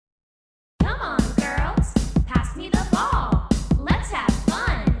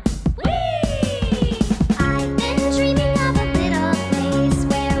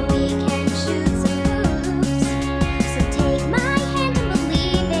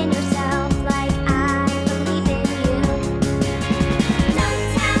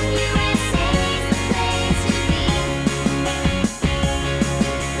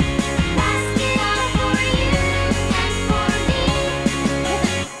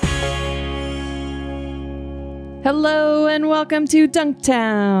Hello and welcome to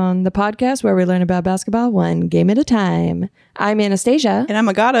Dunktown, the podcast where we learn about basketball one game at a time. I'm Anastasia. And I'm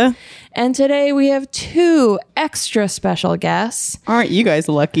Agata. And today we have two extra special guests. Aren't you guys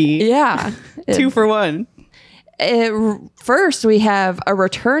lucky? Yeah. 2 for 1. First, we have a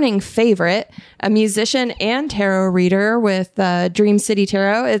returning favorite, a musician and tarot reader with Dream City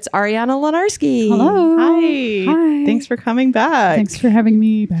Tarot. It's Ariana Lenarski. Hello. Hi. Thanks for coming back. Thanks for having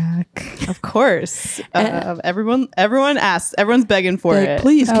me back. Of course. Everyone asks. Everyone's begging for it.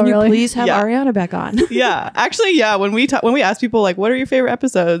 Please, can you really? please have Yeah. Ariana back on? Yeah. Actually, yeah. When we ask people like, what are your favorite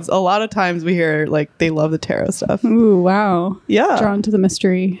episodes? A lot of times we hear like they love the tarot stuff. Ooh, wow. Yeah. Drawn to the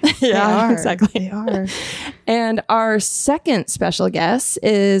mystery. Yeah, exactly. They are. And our second special guest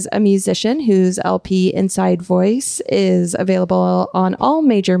is a musician whose LP Inside Voice is available on all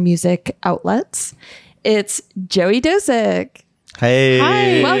major music outlets. It's Joey Dosick. Hey.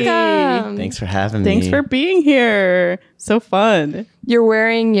 Hi. Welcome. Thanks for having me. Thanks for being here. So fun. You're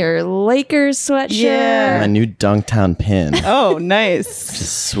wearing your Lakers sweatshirt. Yeah. My new Dunktown pin. Oh, nice.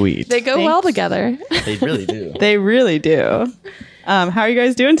 Just sweet. They go well together. They really do. They really do. How are you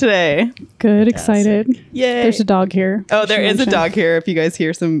guys doing today? Good, excited. Yay. There's a dog here. Oh, there is a dog here. If you guys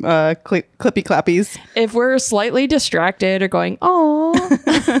hear some clippy clappies. If we're slightly distracted or going, oh,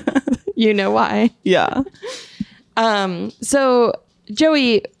 you know why. Yeah. So,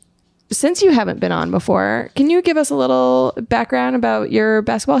 Joey, since you haven't been on before, can you give us a little background about your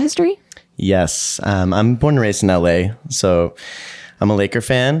basketball history? Yes. I'm born and raised in LA. So I'm a Laker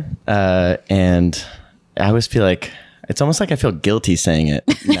fan. And I always feel like it's almost like I feel guilty saying it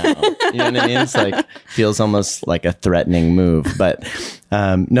now. You know what I mean? It's like feels almost like a threatening move. But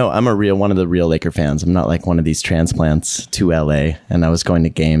no, I'm one of the real Laker fans. I'm not like one of these transplants to LA. And I was going to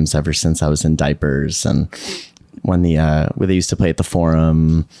games ever since I was in diapers. And when they used to play at the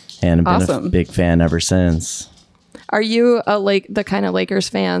Forum, and I've been Awesome. a big fan ever since. Are you the kind of Lakers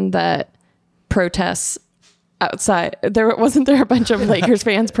fan that protests outside? Wasn't there a bunch of Lakers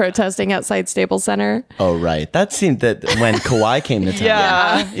fans protesting outside Staples Center? Oh, right. That seemed that when Kawhi came to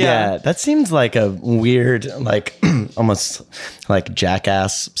town. Yeah. That seems like a weird, like almost like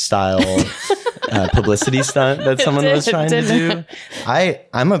jackass style publicity stunt that someone was trying to do.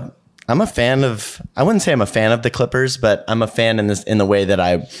 I'm a fan of, I wouldn't say I'm a fan of the Clippers, but I'm a fan in the way that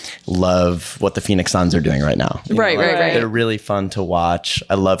I love what the Phoenix Suns are doing right now. You know, Right. They're really fun to watch.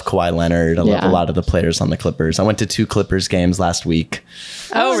 I love Kawhi Leonard. I love a lot of the players on the Clippers. I went to 2 Clippers games last week.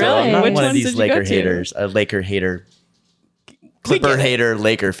 Oh, So really? I'm not Which one of ones these did you Laker go to? haters, a Laker hater, Clipper get it. hater,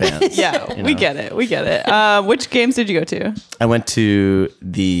 Laker fans. Yeah, You we know. get it. We get it. Which games did you go to? I went to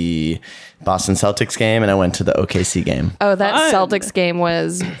the Boston Celtics game and I went to the OKC game. Oh, that Fun. Celtics game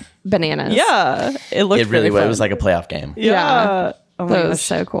was bananas. Yeah, it looked It really was. fun. It was like a playoff game. Yeah. Oh my That was gosh.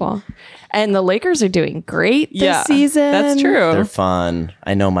 so cool. And the Lakers are doing great this Yeah, season. that's true. They're fun.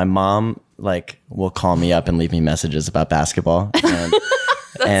 I know my mom will call me up and leave me messages about basketball.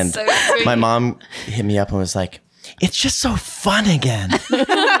 And, so sweet. my mom hit me up and was like, it's just so fun again.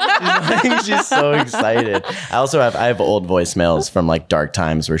 She's so excited. I have old voicemails from like dark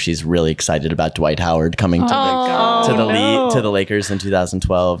times where she's really excited about Dwight Howard coming to the Lakers in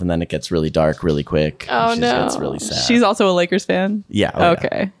 2012, and then it gets really dark really quick. Oh, She no. gets really sad. She's also a Lakers fan. Yeah. Oh, yeah.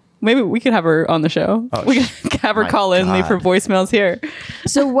 Okay. Maybe we could have her on the show. Oh, We could have her my call in, leave her God. voicemails here.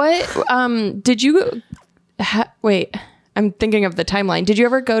 So what did you wait, I'm thinking of the timeline. Did you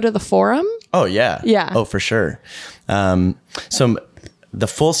ever go to the Forum? Oh yeah. Yeah. Oh, for sure. So the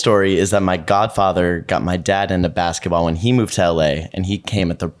full story is that my godfather got my dad into basketball when he moved to LA, and he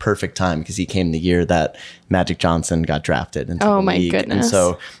came at the perfect time because he came the year that Magic Johnson got drafted into Oh, the my league. goodness. And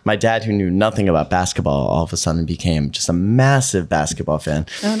so my dad, who knew nothing about basketball, all of a sudden became just a massive basketball fan.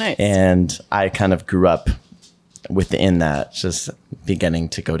 Oh, nice. And I kind of grew up within that, just beginning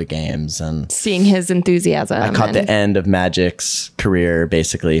to go to games, and Seeing his enthusiasm. I caught the end of Magic's career,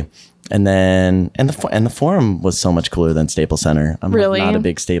 basically. And then, and the Forum was so much cooler than Staples Center. I'm Really? not a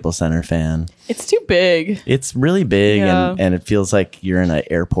big Staples Center fan. It's too big. It's really big, Yeah. and it feels like you're in an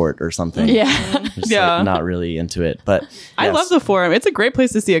airport or something. Yeah. Just Yeah. like not really into it. But I yes. love the Forum. It's a great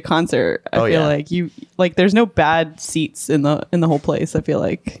place to see a concert. I Oh, feel yeah. like there's no bad seats in the whole place. I feel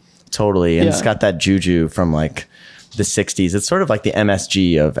like. Totally, and it's Yeah. got that juju from like the '60s. It's sort of like the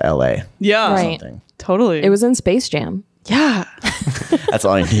MSG of LA. Yeah. Right. Something. Totally. It was in Space Jam. Yeah. That's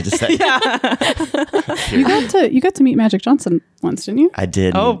all I need to say. You got to meet Magic Johnson once, didn't you? I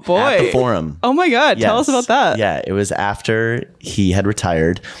did. Oh, At boy. the Forum. Oh my God. Tell us Yes. about that. Yeah, it was after he had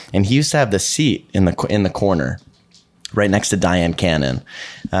retired, and he used to have the seat in the corner, right next to Diane Cannon,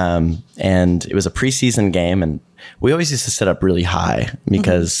 and it was a preseason game, and we always used to sit up really high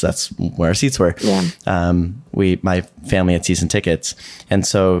because that's where our seats were. Yeah. My family had season tickets. And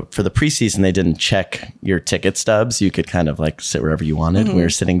so for the preseason, they didn't check your ticket stubs. You could kind of like sit wherever you wanted. We were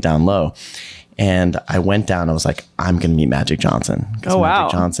sitting down low. And I went down. I was like, I'm going to meet Magic Johnson. Oh, wow.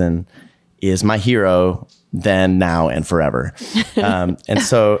 Magic Johnson is my hero then, now, and forever. And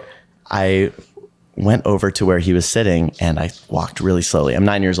so I went over to where he was sitting and I walked really slowly. I'm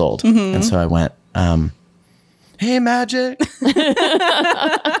 9 years old. And so I went, hey, Magic.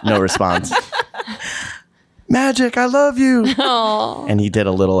 No response. Magic, I love you. Oh. And he did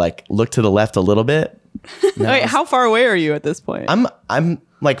a little like look to the left a little bit. Wait, how far away are you at this point? I'm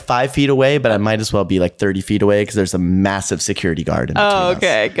like 5 feet away, but I might as well be like 30 feet away because there's a massive security guard in between us,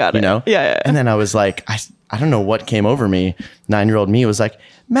 okay, got it. You know? Yeah. And then I was like, I don't know what came over me. 9-year-old me was like,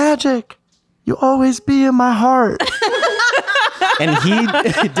 Magic, you always be in my heart. And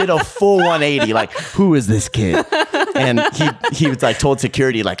he did a full 180, like, who is this kid? And he was like, told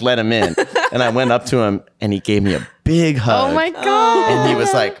security, like, let him in. And I went up to him and he gave me a big hug. Oh my God. And he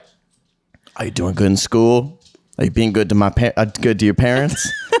was like, are you doing good in school? Are you being good to good to your parents?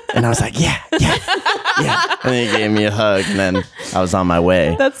 And I was like, yeah. And then he gave me a hug and then I was on my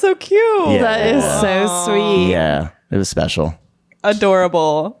way. That's so cute. Yeah. That is so sweet. Yeah, it was special.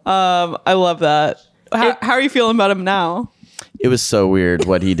 Adorable. I love that. How are you feeling about him now? It was so weird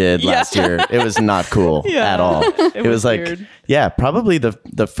what he did last year. It was not cool Yeah. at all. It was like, weird. yeah, probably the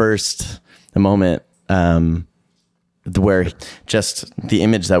moment where just the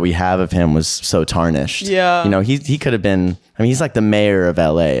image that we have of him was so tarnished. Yeah. You know, he could have been, I mean, he's like the mayor of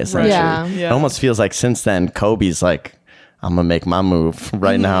LA, essentially. Yeah. Yeah. It almost feels like since then, Kobe's like, I'm going to make my move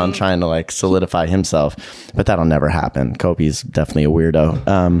right now and trying to like solidify himself. But that'll never happen. Kobe's definitely a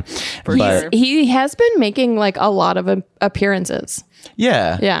weirdo. sure. He has been making like a lot of appearances.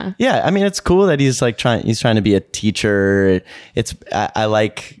 Yeah. Yeah. Yeah. I mean, it's cool that he's trying to be a teacher. I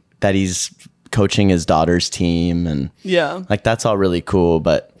like that he's coaching his daughter's team and Yeah. like, that's all really cool.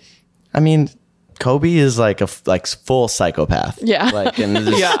 But I mean, Kobe is like a full psychopath. Yeah. Like, and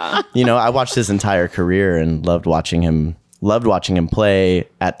just, Yeah. you know, I watched his entire career and loved watching him play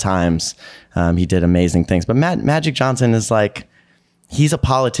at times. He did amazing things, but Magic Johnson is like, he's a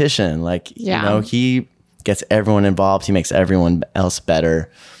politician. Like, Yeah. you know, he gets everyone involved. He makes everyone else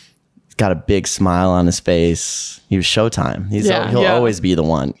better. He's got a big smile on his face. He was Showtime. He'll Yeah. always be the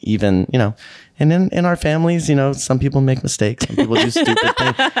one, even, you know, and in our families, you know, some people make mistakes. Some people do stupid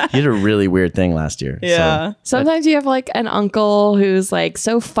things. He did a really weird thing last year. Yeah. So, Sometimes you have like an uncle who's like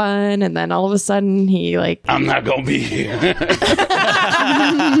so fun, and then all of a sudden he like I'm not gonna be here.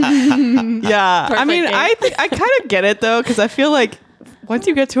 Yeah. I mean, Perfect I kind of get it though, because I feel like once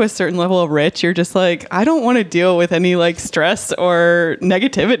you get to a certain level of rich, you're just like, I don't want to deal with any like stress or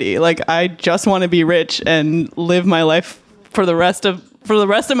negativity. Like, I just want to be rich and live my life for the rest of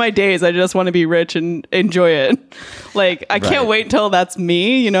my days. I just want to be rich and enjoy it. Like, I can't Right. wait until that's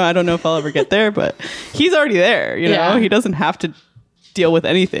me. You know, I don't know if I'll ever get there, but he's already there. You know, Yeah. he doesn't have to deal with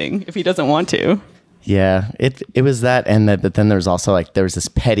anything if he doesn't want to. yeah, it was that, but then there was also like there was this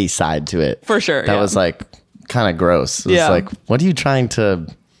petty side to it. For sure, that yeah. was like kind of gross. It was Yeah. like, what are you trying to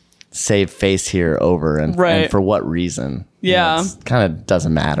save face here over, and Right. for what reason? Yeah. It kind of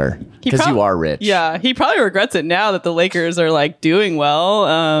doesn't matter He because prob- you are rich. Yeah, he probably regrets it now that the Lakers are like doing well,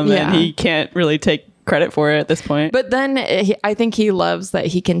 Yeah. and he can't really take credit for it at this point. But then I think he loves that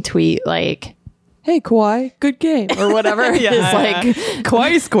he can tweet like, "Hey Kawhi, good game" or whatever. It's like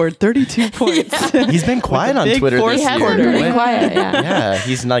Kawhi scored 32 points. He's been quiet on big Twitter fourth this he has year. been pretty right? quiet. Yeah. Yeah,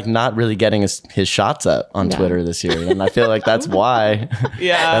 he's like not really getting his shots up on Yeah. Twitter this year, and I feel like that's why.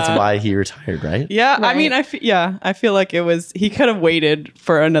 Yeah. that's why he retired, right? Yeah, I Right. mean, I feel like he could have waited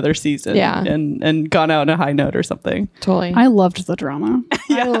for another season, Yeah. and gone out on a high note or something. Totally. I loved the drama.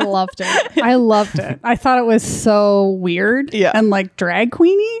 I loved it. I loved it. I thought it was so weird Yeah. and like drag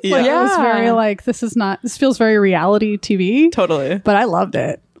queeny. Like, it was Yeah. very like, this feels very reality TV. Totally. But I loved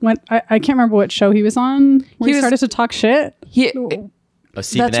it. When I can't remember what show he was on where he was- started to talk shit. He- Oh,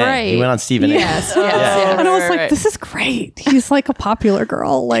 Stephen That's A. right. He went on Stephen A. yes, yes, Yeah. yes. And I was Right, like, right. this is great. He's like a popular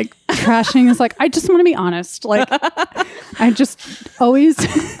girl, like trashing is like, I just want to be honest. Like, I just always,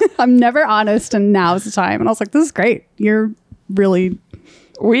 I'm never honest. And now's the time. And I was like, this is great. You're really,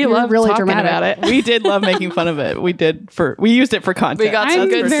 We You're love really talking dramatic. about it. We did love making fun of it. We used it for content. We got some I'm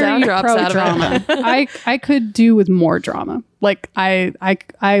good very sound drops pro out of drama. it. I could do with more drama. Like I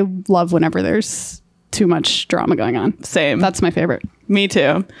love whenever there's too much drama going on. Same. That's my favorite. Me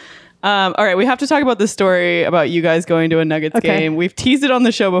too. All right, we have to talk about this story about you guys going to a Nuggets Okay. game. We've teased it on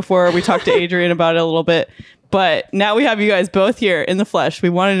the show before. We talked to Adrian about it a little bit, but now we have you guys both here in the flesh. We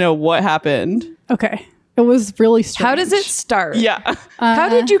want to know what happened. Okay. It was really strange. How does it start? Yeah. How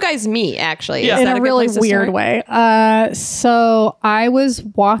did you guys meet, actually? Yeah. Is In that a good really place to weird start? way. So I was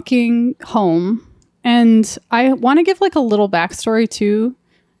walking home, and I want to give like a little backstory too,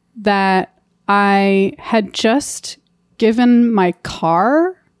 that I had just given my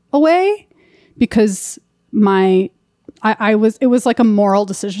car away because it was like a moral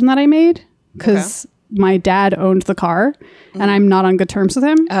decision that I made because my dad owned the car and I'm not on good terms with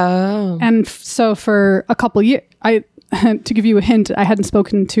him. Oh. And so for a couple years, to give you a hint, I hadn't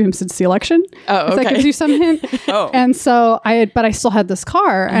spoken to him since the election. Oh, If that okay. gives you some hint. Oh. And so but I still had this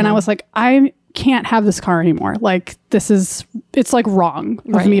car, and I was like, I can't have this car anymore. Like it's like wrong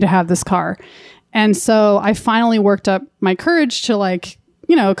of me to have this car. And so I finally worked up my courage to like,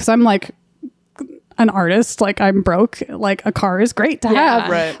 because I'm like an artist, like I'm broke, like a car is great to have.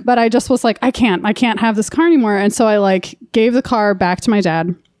 Right. But I just was like, I can't have this car anymore. And so I like gave the car back to my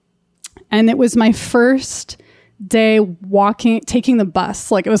dad. And it was my first day taking the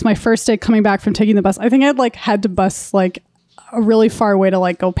bus. Like it was my first day coming back from taking the bus. I think I'd like had to bus like a really far way to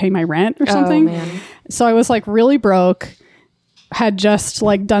like go pay my rent or something. Man. So I was like really broke, had just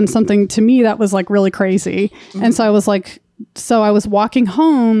like done something to me that was like really crazy. And so I was like, I was walking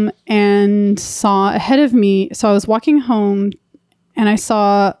home and saw ahead of me. So I was walking home and I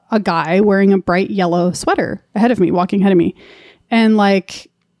saw a guy wearing a bright yellow sweater ahead of me, walking ahead of me. And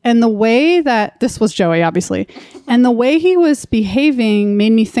the way that this was Joey, obviously, and the way he was behaving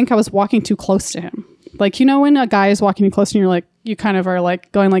made me think I was walking too close to him. Like, when a guy is walking too close and you're like, you kind of are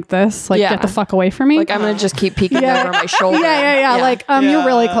like going like this, like Yeah. get the fuck away from me. Like, I'm going to just keep peeking over my shoulder. Yeah. Like, you're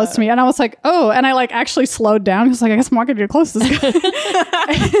really close to me. And I was like, oh, and I like actually slowed down because like, I guess I'm walking too close to this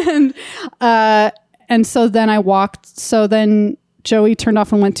guy. and so then I walked. So then Joey turned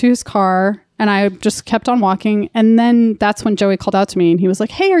off and went to his car, and I just kept on walking. And then that's when Joey called out to me and he was like,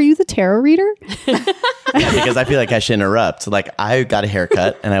 hey, are you the tarot reader? Because I feel like I should interrupt. Like I got a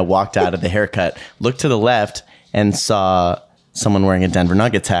haircut and I walked out of the haircut, looked to the left and saw someone wearing a Denver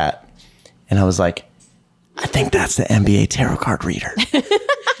Nuggets hat. And I was like, I think that's the NBA tarot card reader.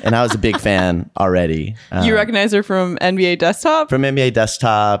 And I was a big fan already. You recognize her from NBA Desktop? From NBA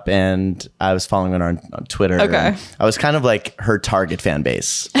Desktop, and I was following her on Twitter. Okay. and I was kind of like her target fan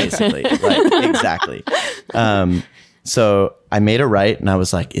base, basically. Like, exactly. So I made a right, and I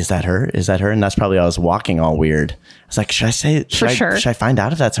was like, "Is that her? Is that her?" And that's probably why I was walking all weird. I was like, "Should I say? Should I find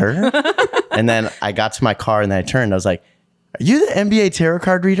out if that's her?" And then I got to my car, and then I turned. I was like, "Are you the NBA tarot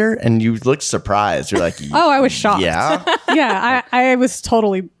card reader?" And you looked surprised. You're like, Oh, I was shocked. Yeah. Yeah, I was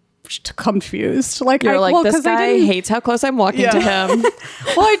totally confused. Like, You're like, this 'cause I guy didn't- hates how close I'm walking to him.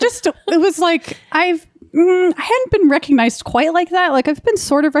 Well, it was like, I hadn't been recognized quite like that. Like, I've been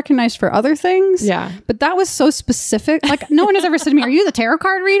sort of recognized for other things. Yeah. But that was so specific. Like, no one has ever said to me, are you the tarot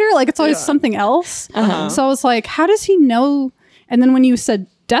card reader? Like, it's always something else. So I was like, how does he know? And then when you said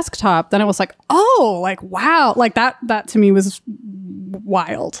desktop, then I was like, oh, like, wow. Like, that to me was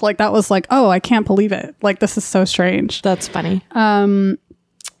wild. Like, that was like, oh, I can't believe it. Like, this is so strange. That's funny.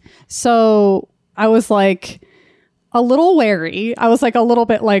 So I was like a little wary. I was like a little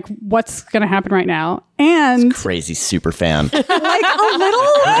bit like, what's going to happen right now? And Crazy super fan. like a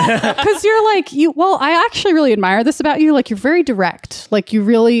little, because you're like, I actually really admire this about you. Like, you're very direct. Like, you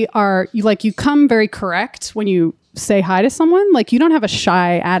really are, you come very correct when you say hi to someone. Like, you don't have a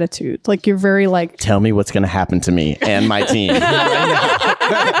shy attitude. Like, you're very like, Tell me what's going to happen to me and my team.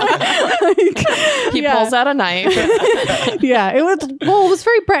 He pulls out a knife. yeah, it was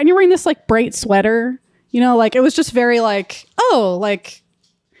very bright. And you're wearing this like bright sweater, like it was just very like, oh, like,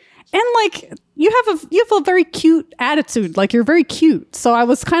 and like you have a very cute attitude. Like, you're very cute. So I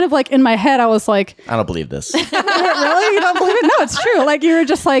was kind of like, in my head, I was like, I don't believe this. really? You don't believe it? No, it's true. Like, you were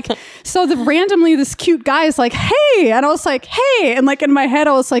just like, so randomly this cute guy is like, hey, and I was like, hey, and like in my head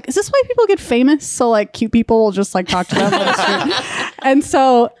I was like, is this why people get famous? So like cute people will just like talk to them on the street. And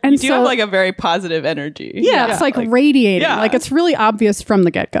so You have like a very positive energy. yeah, it's like radiating. Yeah. Like, it's really obvious from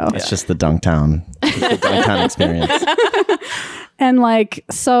the get-go. It's just the Dunktown experience. And like,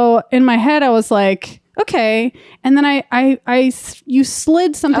 so in my head, I was like, okay. And then you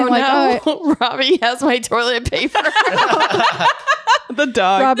slid something Robbie has my toilet paper. The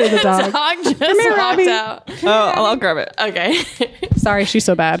dog. Robbie the dog. Dog just here, walked Robbie. out. Oh, I'll grab it. Okay. Sorry, she's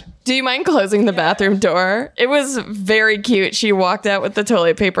so bad. Do you mind closing the bathroom door? It was very cute. She walked out with the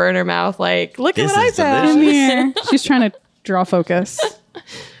toilet paper in her mouth, like, look at This what I is found. Come here. She's trying to draw focus.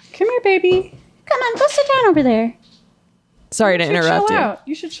 Come here, baby. Come on, go sit down over there. Sorry to interrupt chill you. out.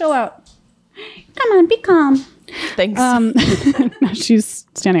 You should chill out. Come on, be calm. Thanks. She's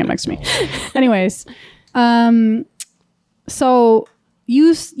standing up next to me. Anyways, so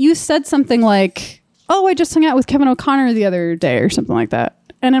you said something like, oh, I just hung out with Kevin O'Connor the other day or something like that.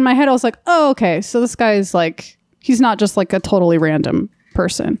 And in my head, I was like, oh, okay. So this guy's like, he's not just like a totally random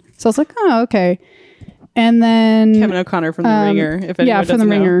person. So I was like, oh, okay. And then Kevin O'Connor from The Ringer. If anyone yeah, from The doesn't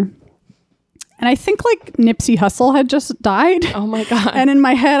know. Ringer. And I think like Nipsey Hussle had just died. Oh my God. And in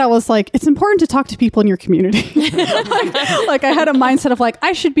my head, I was like, it's important to talk to people in your community. like I had a mindset of like,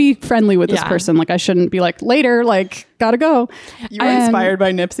 I should be friendly with this Yeah. person. Like I shouldn't be like, later, like, gotta go. You were And inspired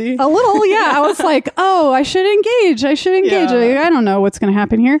by Nipsey? a little, yeah. I was like, oh, I should engage. Yeah. I don't know what's going to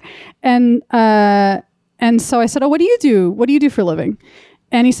happen here. And so I said, oh, what do you do? What do you do for a living?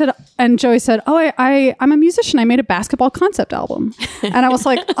 And he said, and Joey said, oh, I'm a musician. I made a basketball concept album. And I was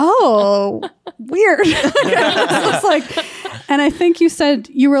like, oh, weird. I was like, and I think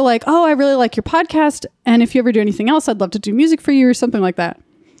you were like, oh, I really like your podcast. And if you ever do anything else, I'd love to do music for you or something like that.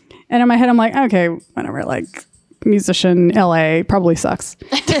 And in my head, I'm like, okay, whatever. Like musician, LA probably sucks.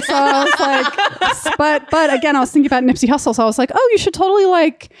 So I was like, but again, I was thinking about Nipsey Hussle. So I was like, oh, you should totally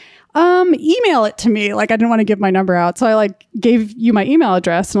like, email it to me. Like I didn't want to give my number out. So I like gave you my email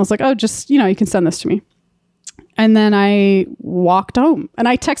address and I was like, oh, just, you can send this to me. And then I walked home and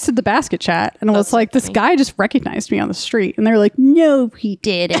I texted the basket chat and I was like, this guy just recognized me on the street. And they were like, no, he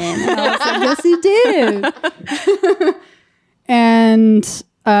didn't. And I was like, yes, he did. And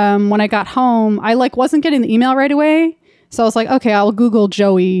when I got home, I like wasn't getting the email right away. So I was like, okay, I'll Google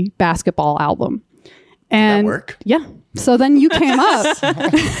Joey basketball album. And work? Yeah. So then you came up.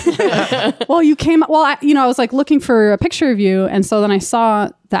 I was like looking for a picture of you. And so then I saw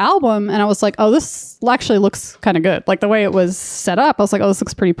the album and I was like, oh, this actually looks kind of good. Like the way it was set up, I was like, oh, this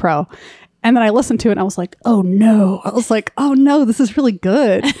looks pretty pro. And then I listened to it and I was like, oh no. I was like, oh no, this is really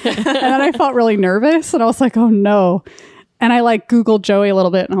good. And then I felt really nervous and I was like, oh no. And I like Googled Joey a little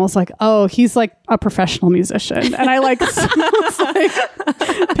bit and I was like, oh, he's like a professional musician. And I like was like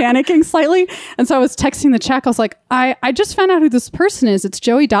panicking slightly. And so I was texting the chat. I was like, I just found out who this person is. It's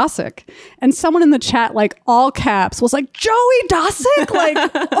Joey Dosick. And someone in the chat, like all caps, was like, Joey Dosick? Like,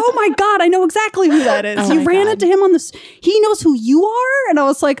 oh my God, I know exactly who that is. Oh you my ran God. into him on this. He knows who you are? And I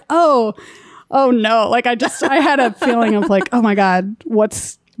was like, oh no. Like I had a feeling of like, oh my God,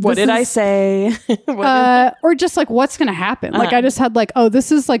 What did I say? or just like what's going to happen? Like I just had like, oh,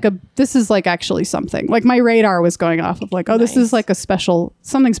 this is like actually something. Like my radar was going off of like, oh, this is like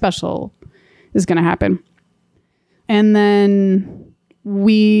something special is going to happen. And then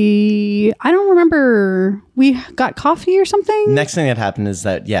I don't remember, we got coffee or something. Next thing that happened is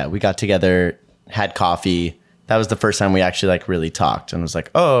that, yeah, we got together, had coffee. That was the first time we actually like really talked and was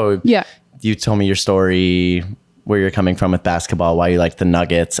like, oh, Yeah. you told me your story, where you're coming from with basketball, why you like the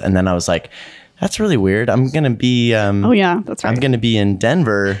Nuggets. And then I was like, that's really weird. I'm going to be, Oh yeah, that's right. I'm going to be in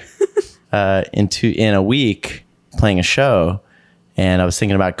Denver in a week playing a show. And I was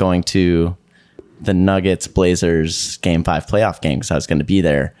thinking about going to the Nuggets Blazers Game 5 playoff game because I was going to be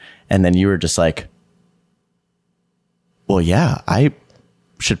there. And then you were just like, well, yeah, I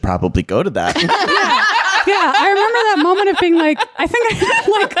should probably go to that. Yeah, I remember that moment of being like, I think I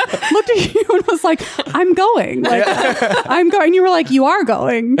like looked at you and was like, I'm going. Like, I'm going. You were like, you are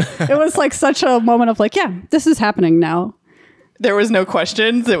going. It was like such a moment of like, yeah, this is happening now. There was no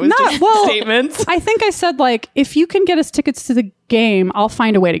questions. It was Not- just well, statements. I think I said like, if you can get us tickets to the game, I'll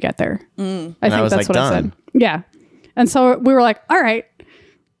find a way to get there. I think I was that's like, what I said. done. Yeah. And so we were like, all right,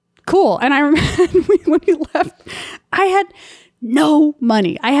 cool. And I remember when we left, I had no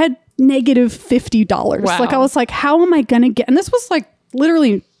money. I had negative $50. Wow. Like I was like, how am I going to get, and this was like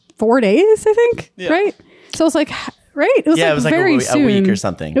literally 4 days, I think. Yeah. Right. So I was like, right. It was Yeah, like it was like very a soon. week or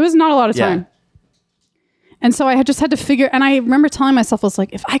something. It was not a lot of Yeah. time. And so I had just had to figure, and I remember telling myself, I was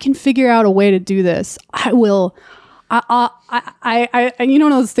like, if I can figure out a way to do this, I will. I you know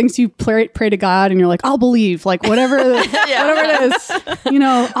those things you pray to God and you're like, I'll believe, like whatever it is,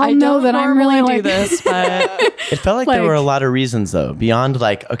 I'll know that I'm really do like this, but It felt like, there were a lot of reasons though, beyond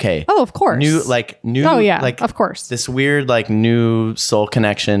like, okay. Oh, of course. New. Oh, yeah, like of course. this weird like new soul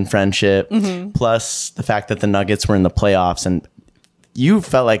connection friendship, plus the fact that the Nuggets were in the playoffs and you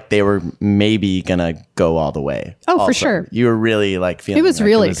felt like they were maybe gonna go all the way. Oh, for also. sure. You were really like feeling It was like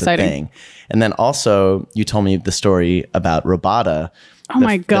really a exciting. thing. And then also you told me the story about Robata. Oh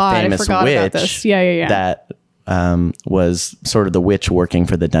my God, I forgot about this. Yeah. That was sort of the witch working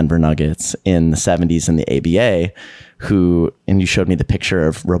for the Denver Nuggets in the 70s in the ABA, and you showed me the picture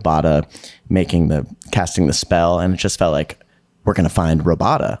of Robata casting the spell, and it just felt like we're going to find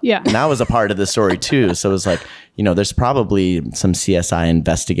Robata. Yeah. And that was a part of the story too. So it was like, there's probably some CSI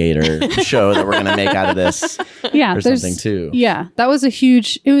investigator show that we're going to make out of this. Yeah, or something too. Yeah, that was a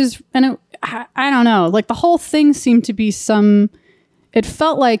huge. It was, and I don't know. Like the whole thing seemed to be it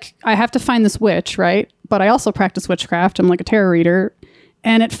felt like I have to find this witch, right? But I also practice witchcraft. I'm like a tarot reader.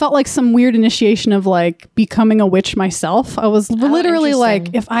 And it felt like some weird initiation of like becoming a witch myself. I was literally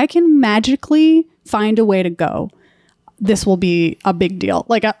like, if I can magically find a way to go, this will be a big deal.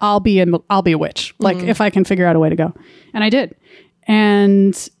 Like I'll be a witch. Like if I can figure out a way to go. And I did.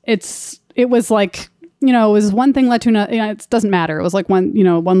 And it was like, you know, it was one thing led to another. You know, it doesn't matter. It was like one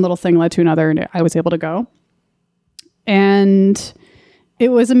little thing led to another, and I was able to go. And it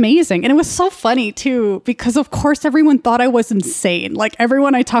was amazing. And it was so funny too, because of course everyone thought I was insane. Like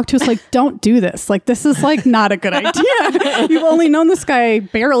everyone I talked to was like, don't do this. Like, this is like not a good idea. You've only known this guy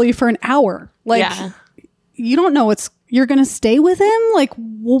barely for an hour. Like, you don't know you're going to stay with him. Like,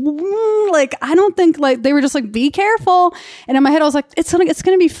 I don't think, like, they were just like, be careful. And in my head, I was like, it's going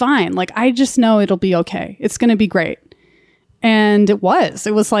to be fine. Like, I just know it'll be okay. It's going to be great. And it was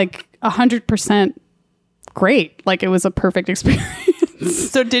like 100% great. Like, it was a perfect experience.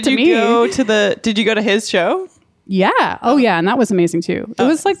 So did you go to his show? Yeah. Oh yeah. And that was amazing too. It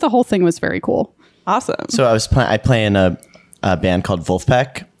was like the whole thing was very cool. Awesome. So I play in a band called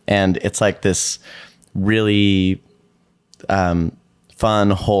Wolfpack, and it's like this really fun,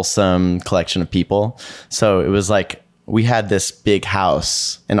 wholesome collection of people. So it was like we had this big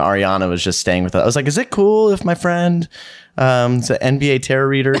house, and Ariana was just staying with us. I was like, "Is it cool if my friend, it's an NBA tarot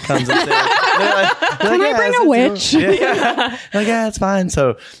reader, comes up there?" Can I bring a witch? Yeah. Like, yeah, it's fine.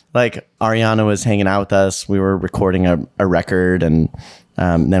 So like Ariana was hanging out with us. We were recording a record, and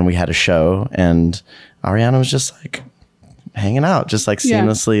then we had a show, and Ariana was just like hanging out, just like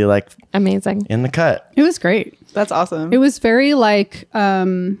seamlessly, like amazing in the cut. It was great. That's awesome. It was very like,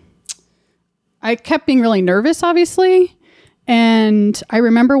 I kept being really nervous, obviously. And I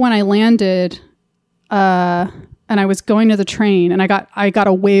remember when I landed, and I was going to the train, and I got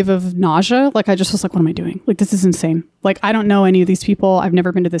a wave of nausea. Like, I just was like, what am I doing? Like, this is insane. Like, I don't know any of these people. I've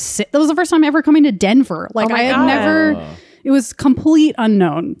never been to this city. That was the first time ever coming to Denver. Like, I had never, it was complete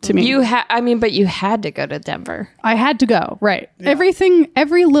unknown to me. But you had to go to Denver. I had to go. Right. Yeah.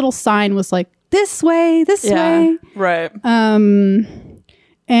 Every little sign was like, this way. Right.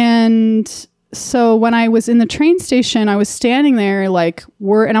 And so when I was in the train station, I was standing there like,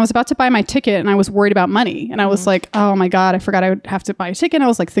 and I was about to buy my ticket, and I was worried about money. And I was like, oh my God, I forgot I would have to buy a ticket. And I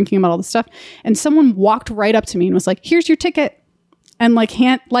was like thinking about all this stuff. And someone walked right up to me and was like, here's your ticket. And like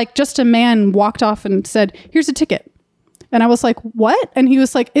just a man walked off and said, here's a ticket. And I was like, what? And he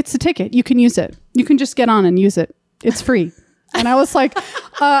was like, it's a ticket. You can use it. You can just get on and use it. It's free. And I was like, what?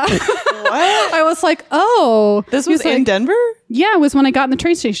 I was like, oh. This was in Denver? Yeah, it was when I got in the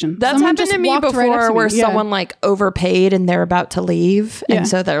train station. That's Someone happened to me before, where someone like overpaid and they're about to leave. And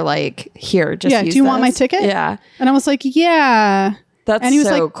so they're like, here, just use do you want my ticket? Yeah. And I was like, yeah. That's and he was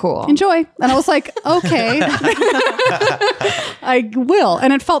so like, cool. Enjoy. And I was like, okay. I will.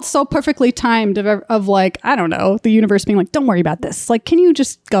 And it felt so perfectly timed of like, I don't know, the universe being like, don't worry about this. Like, can you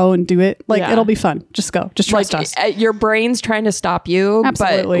just go and do it? Like, it'll be fun. Just go. Just trust us. Your brain's trying to stop you,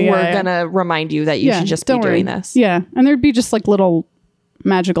 absolutely, but we're going to remind you that you should just be doing this. Yeah. And there'd be just like little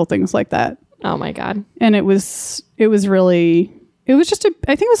magical things like that. Oh my God. And it was just I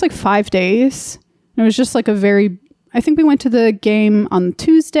think it was like 5 days. It was just like I think we went to the game on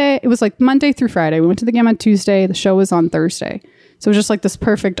Tuesday. It was like Monday through Friday. We went to the game on Tuesday. The show was on Thursday. So it was just like this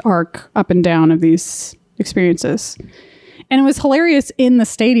perfect arc up and down of these experiences. And it was hilarious in the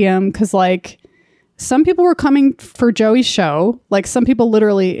stadium because like some people were coming for Joey's show. Like some people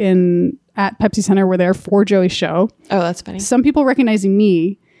literally at Pepsi Center were there for Joey's show. Oh, that's funny. Some people recognizing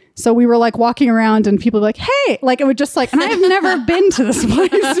me. So we were like walking around and people were like, hey, like it would just like, and I have never been to this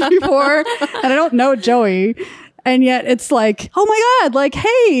place before and I don't know Joey. And yet it's like, oh my God, like,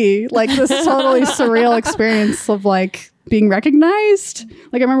 hey, like this totally surreal experience of like being recognized.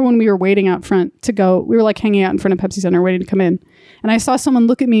 Like I remember when we were waiting out front to go, we were like hanging out in front of Pepsi Center waiting to come in. And I saw someone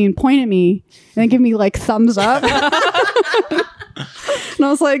look at me and point at me and then give me like thumbs up. And I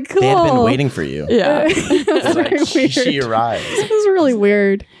was like, cool. They had been waiting for you. Yeah. It was very weird. She arrived. It was really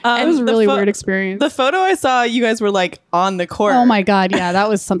weird. It was a really weird experience. The photo I saw, you guys were like on the court. Oh my God. Yeah, that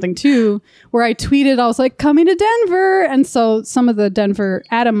was something too, where I tweeted, I was like, coming to Denver. And so some of the Denver,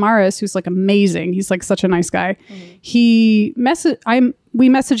 Adam Maris, who's like amazing. He's like such a nice guy. We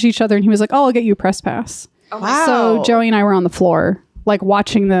messaged each other and he was like, oh, I'll get you a press pass. Oh, wow. So Joey and I were on the floor, like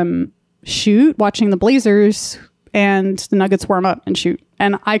watching them shoot, watching the Blazers and the Nuggets warm up and shoot.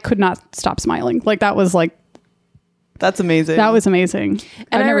 And I could not stop smiling. Like that was like, that's amazing. That was amazing.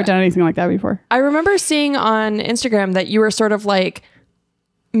 And I've never done anything like that before. I remember seeing on Instagram that you were sort of like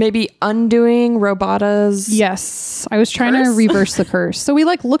maybe undoing Robata's. Yes. I was trying to reverse the curse. So we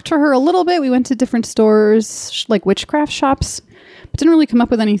like looked for her a little bit. We went to different stores, like witchcraft shops. but didn't really come up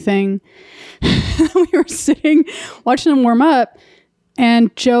with anything. We were sitting watching them warm up,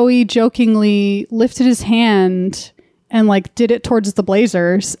 and Joey jokingly lifted his hand and like did it towards the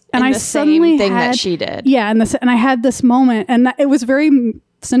Blazers, and I the suddenly same thing had, that she did. Yeah, and I had this moment, and it was very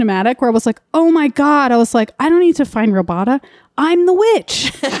cinematic where I was like, oh my God. I was like, I don't need to find Robata. I'm the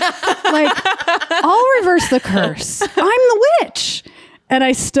witch. Like, I'll reverse the curse. I'm the witch. And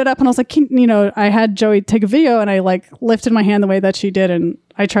I stood up and I was like, I had Joey take a video, and I like lifted my hand the way that she did, and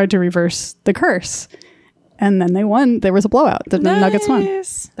I tried to reverse the curse. And then they won. There was a blowout. The Nuggets won.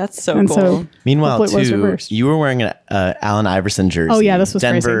 That's so And cool. so Meanwhile, hopefully it was too, reversed. you were wearing an Allen Iverson jersey. Oh, yeah, this was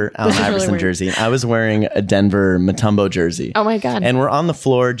Denver crazy. Allen This is really Iverson weird. jersey. I was wearing a Denver Mutombo jersey. Oh my God. And we're on the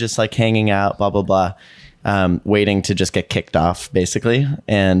floor just like hanging out, blah, blah, blah, waiting to just get kicked off, basically.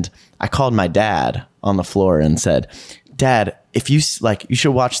 And I called my dad on the floor and said, Dad, if you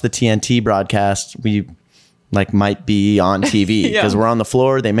should watch the TNT broadcast. We might be on TV because we're on the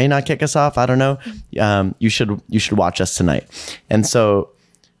floor. They may not kick us off. I don't know. You should watch us tonight. And so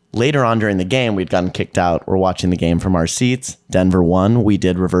later on during the game, we'd gotten kicked out. We're watching the game from our seats. Denver won. We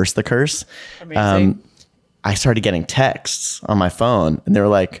did reverse the curse. Amazing. I started getting texts on my phone, and they were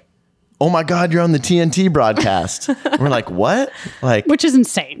like, oh my God, you're on the TNT broadcast. And we're like, what? Like, Which is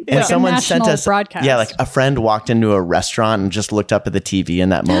insane. and Like, a someone sent national us, broadcast. yeah, like a friend walked into a restaurant and just looked up at the TV in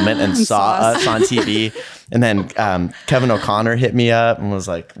that moment and saw us on TV. And then Kevin O'Connor hit me up and was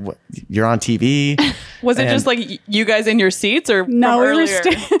like, what, you're on TV? Was it And just like you guys in your seats, or No, from we were, earlier?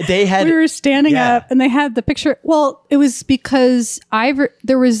 they had, we were standing yeah. up, and they had the picture. Well, it was because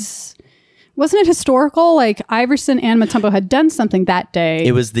wasn't it historical? Like Iverson and Mutombo had done something that day.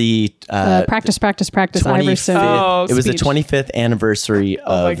 it was the practice, Iverson. Oh, it was the speech. 25th anniversary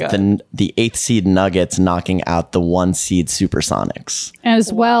of God. the 8th seed Nuggets knocking out the 1 seed Supersonics.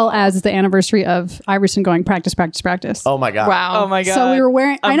 As well as the anniversary of Iverson going practice. Oh my God. Wow. Oh my God. So we were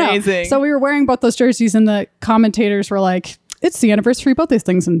wearing, Amazing. I know. So we were wearing both those jerseys, and the commentators were like, it's the anniversary of both these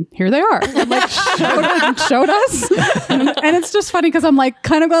things, and here they are. I'm like, showed us. And it's just funny because I'm like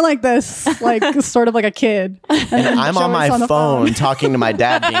kind of going like this, like sort of like a kid. And then I'm show on us my the phone talking to my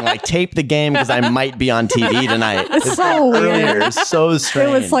dad, being like, tape the game because I might be on TV tonight. It's so weird. earlier. It's so strange.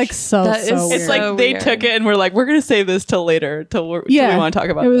 It was like so That is weird. It's like So they weird. took it and we're like, we're gonna save this till later, till we want to talk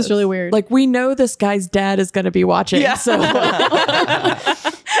about. it was this. really weird. Like, we know this guy's dad is going to be watching. Yeah. So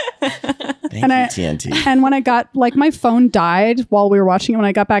Thank and you, I- TNT. And when I got, like, my phone died while we were watching it. When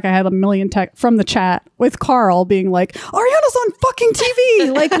I got back, I had a million text from the chat with Carl being like, Ariana's on fucking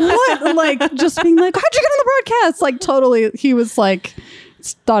TV. Like, what? Like, just being like, how'd you get on the broadcast? Like, totally. He was like,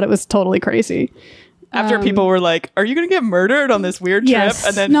 thought it was totally crazy. After people were like, "Are you gonna get murdered on this weird trip?" Yes.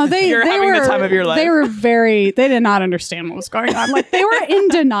 and then no, you're having were, the time of your life. They did not understand what was going on. Like, they were in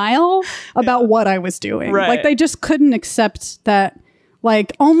denial about what I was doing. Right. Like, they just couldn't accept that.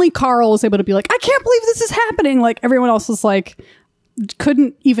 Like, only Carl was able to be like, I can't believe this is happening. Like, everyone else was like,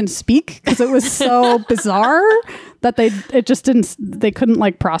 couldn't even speak because it was so bizarre that they couldn't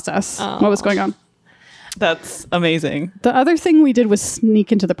like process what was going on. That's amazing. The other thing we did was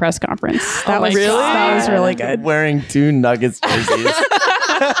sneak into the press conference. That was Really? That was really good. Wearing 2 Nuggets jerseys.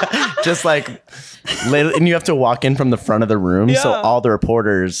 Just like, and you have to walk in from the front of the room. So Yeah. all the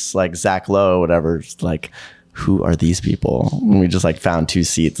reporters, like Zach Lowe, whatever, like, who are these people? And we just like found 2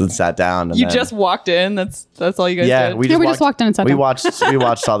 seats and sat down. And You then- just walked in. That's all you guys yeah, did. we just walked in and sat we down.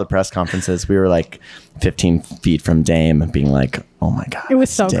 watched all the press conferences. We were like 15 feet from Dame, being like, "Oh my God, It was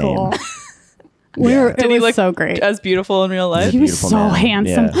it's so Dame." cool. Yeah. It Did he was look so great. as beautiful in real life? He was Beautiful so man.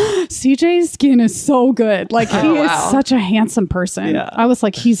 handsome. Yeah. CJ's skin is so good. Like, he is wow. such a handsome person. Yeah. I was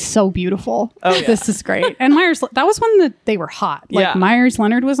like, he's so beautiful. Oh, yeah. This is great. And Myers, that was when they were hot. Like, Yeah. Myers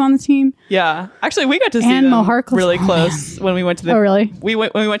Leonard was on the team. Yeah, actually, we got to see And them Mo Harkless. really Oh, close when we went to the. Oh, really? When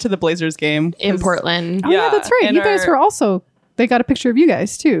we went to the Blazers game in 'cause- Portland. Oh, yeah, that's right. and You guys our- were also, they got a picture of you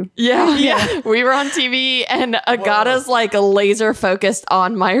guys too. Yeah. Yeah. We were on TV, and Agata's like laser focused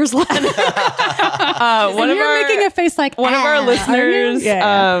on Myers Leonard. One And of you're our making a face like, one of "Ah, our are you?" listeners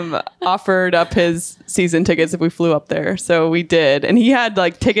Yeah. offered up his season tickets if we flew up there, so we did, and he had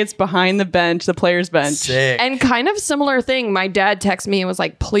like tickets behind the bench, the players' bench. Sick. And kind of similar thing. My dad texted me and was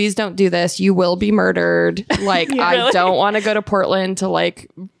like, please don't do this. You will be murdered. Like, I Really? don't want to go to Portland to like,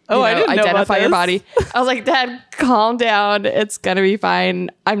 I didn't know about identify your this. body. I was like, Dad, calm down. It's going to be fine.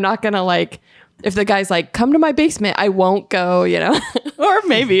 I'm not going to like, if the guy's like, come to my basement, I won't go, you know? Or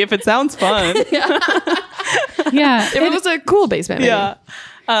maybe if it sounds fun. Yeah. If it was a cool basement, maybe. Yeah.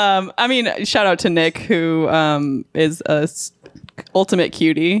 I mean, shout out to Nick, who is a ultimate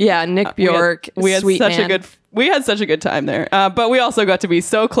cutie. Yeah, Nick Bjork, We had sweet such man. we had such a good time there. But we also got to be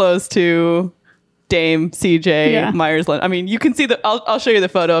so close to Dame, CJ, Myers. I mean, you can see I'll show you the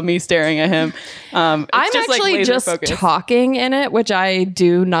photo of me staring at him. I'm actually just talking in it, which I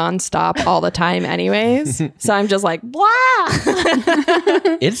do nonstop all the time anyways. So I'm just like, blah.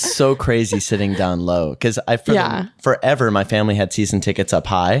 It's so crazy sitting down low because forever my family had season tickets up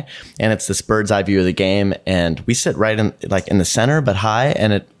high, and it's this bird's eye view of the game, and we sit right in the center but high,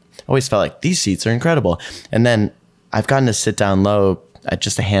 and it always felt like these seats are incredible. And then I've gotten to sit down low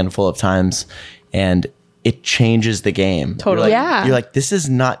just a handful of times, and it changes the game. Totally. You're like, this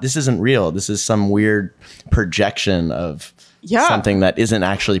isn't real. This is some weird projection of something that isn't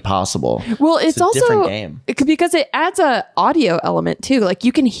actually possible. Well, it's also a different game because it adds a audio element too. Like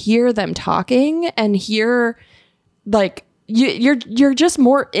you can hear them talking and hear like you're just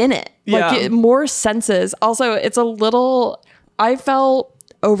more in it. Like more senses. Also, it's a little, I felt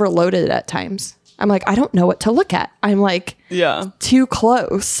overloaded at times. I'm like, I don't know what to look at. I'm like, too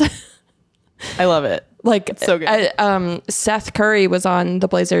close. I love it. Like, it's so good. Seth Curry was on the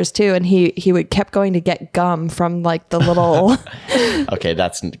Blazers too, and he kept going to get gum from like the little. Okay,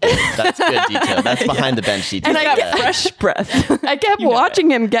 that's good detail. That's behind the bench detail. And I got fresh breath. I kept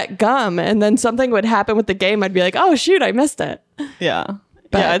watching him get gum, and then something would happen with the game. I'd be like, oh shoot, I missed it. Yeah.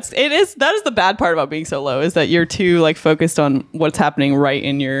 That is the bad part about being so low is that you're too like focused on what's happening right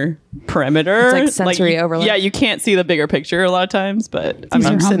in your perimeter. It's like sensory overload. Yeah, you can't see the bigger picture a lot of times, but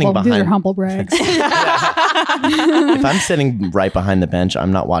I'm sitting behind. These are humble brags. If I'm sitting right behind the bench,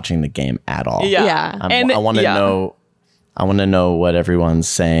 I'm not watching the game at all. Yeah. I want to know. I want to know what everyone's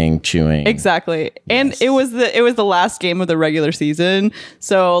saying, chewing. Exactly. And it was the last game of the regular season.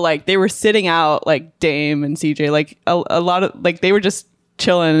 So like they were sitting out like Dame and CJ, like a lot of like they were just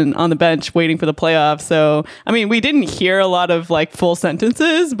chilling on the bench waiting for the playoffs. So I mean, we didn't hear a lot of like full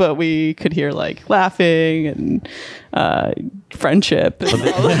sentences, but we could hear like laughing and friendship.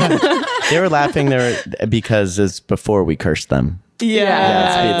 They were laughing there because it's before we cursed them.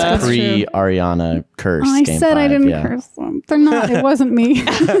 Yeah, it's pre Ariana curse. I said 5, I didn't curse them. They're not. It wasn't me.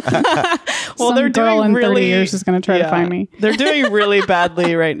 Well, they're girl doing in really. 30 years is going to try to find me. They're doing really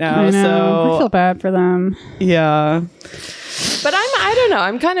badly right now. I know. So I feel bad for them. Yeah, but I don't know.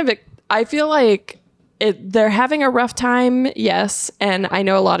 I'm kind of. I feel like they're having a rough time. Yes, and I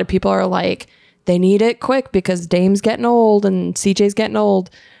know a lot of people are like they need it quick because Dame's getting old and CJ's getting old.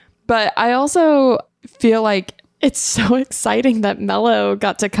 But I also feel like. It's so exciting that Melo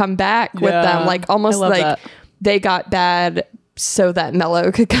got to come back with them. Like almost like they got bad so that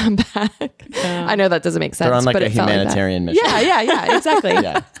Melo could come back. Yeah. I know that doesn't make sense. They're on like but a humanitarian mission. Yeah, exactly.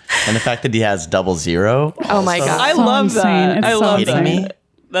 Yeah. And the fact that he has 00. Oh my God. I love that. I love that. Me?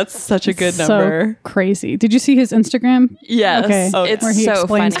 That's such a good number. So crazy. Did you see his Instagram? Yes. Okay. It's where he so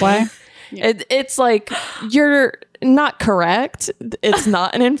explains funny. why. Yeah. It's like you're not correct. It's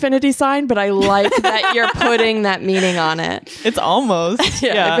not an infinity sign, but I like that you're putting that meaning on it. It's almost.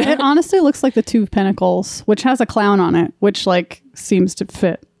 Yeah. It honestly looks like the Two of Pentacles, which has a clown on it, which like seems to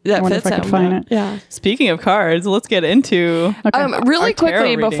fit. That I wonder fits if I could him. find it. Yeah. Speaking of cards, let's get into really our tarot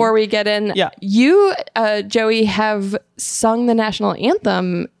quickly reading. before we get in. Yeah. You, Joey, have sung the national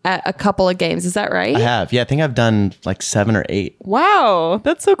anthem at a couple of games. Is that right? I have. Yeah, I think I've done like 7 or 8. Wow,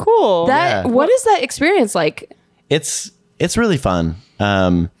 that's so cool. What is that experience like? It's really fun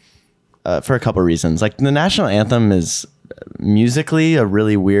for a couple of reasons. Like the national anthem is musically a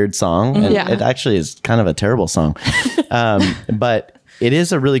really weird song, and it actually is kind of a terrible song. But it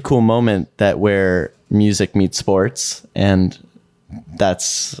is a really cool moment where music meets sports, and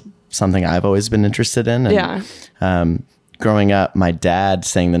that's something I've always been interested in. And, growing up, my dad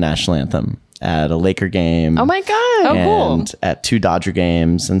sang the national anthem at a Laker game. Oh my God. Oh, and cool. at 2 Dodger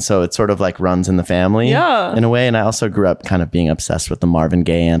games. And so it sort of like runs in the family in a way. And I also grew up kind of being obsessed with the Marvin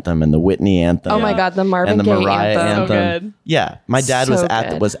Gaye anthem and the Whitney anthem. Oh my God, the Marvin and the Gaye Mariah anthem. So good. Yeah. My dad So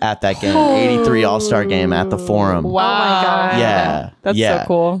was at that game, 83 All-Star game at the Forum. Wow. Oh my God. Yeah. That's so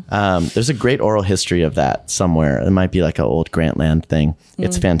cool. There's a great oral history of that somewhere. It might be like an old Grantland thing.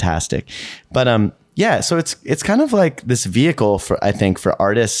 It's fantastic. But so it's kind of like this vehicle for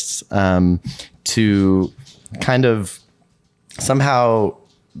artists to kind of somehow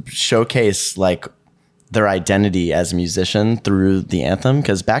showcase like their identity as a musician through the anthem.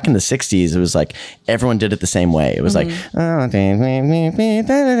 Because back in the 60s, it was like everyone did it the same way. It was like, it's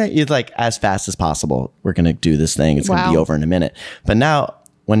like as fast as possible. We're going to do this thing. It's going to be over in a minute. But now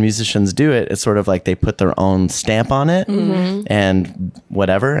when musicians do it, it's sort of like they put their own stamp on it and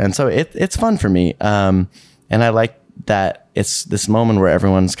whatever. And so it's fun for me. And I like that it's this moment where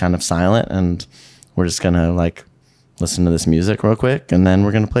everyone's kind of silent and we're just going to like listen to this music real quick and then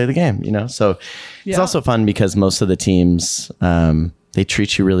we're going to play the game, So it's also fun because most of the teams, they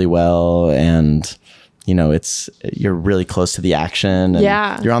treat you really well and you're really close to the action. And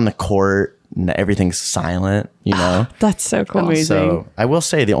Yeah. you're on the court and everything's silent, That's so cool. Amazing. So I will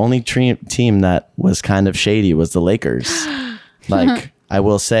say the only team that was kind of shady was the Lakers. Like, I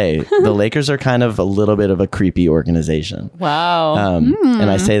will say the Lakers are kind of a little bit of a creepy organization. Wow. And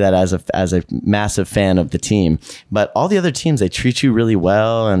I say that as a massive fan of the team. But all the other teams, they treat you really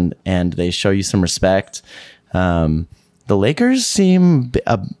well and they show you some respect. The Lakers seem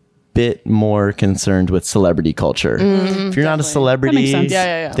a bit more concerned with celebrity culture. If you're not a celebrity, That makes sense.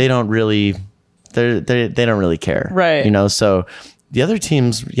 Yeah. they don't really they don't really care. Right. So the other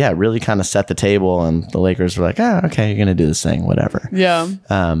teams, really kind of set the table, and the Lakers were like, okay, you're going to do this thing, whatever. Yeah.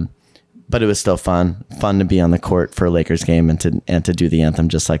 But it was still fun to be on the court for a Lakers game and to do the anthem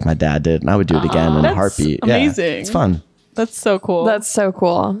just like my dad did. And I would do it again in a That's heartbeat. amazing. Yeah, it's fun. That's so cool. That's so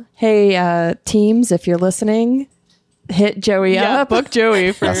cool. Hey, teams, if you're listening, hit Joey up. Book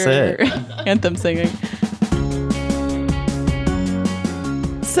Joey for That's it. anthem singing.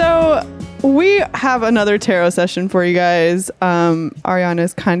 So we have another tarot session for you guys. Ariana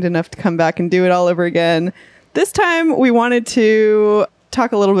is kind enough to come back and do it all over again. This time we wanted to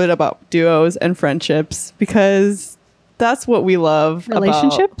talk a little bit about duos and friendships because that's what we love.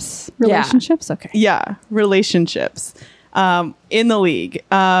 Relationships? Yeah. Relationships? Okay. Yeah, relationships in the league.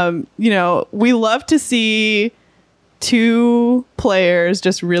 We love to see two players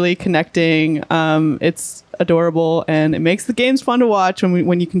just really connecting. It's adorable and it makes the games fun to watch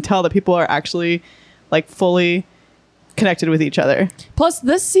when you can tell that people are actually like fully connected with each other. Plus,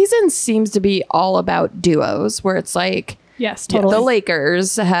 this season seems to be all about duos, where it's like Yes, totally. the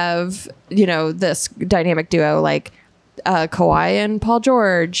Lakers have, this dynamic duo like Kawhi and Paul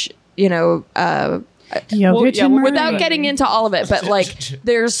George, Jokic yeah, and Murray. without getting into all of it, but like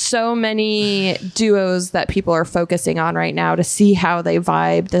there's so many duos that people are focusing on right now to see how they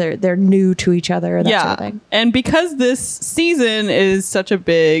vibe. They're new to each other, that sort of thing. And because this season is such a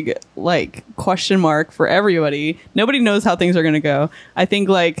big like question mark for everybody, nobody knows how things are going to go. I think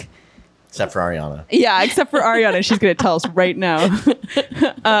Except for Ariana. yeah, except for Ariana, she's going to tell us right now.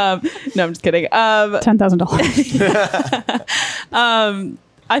 No, I'm just kidding. $10,000.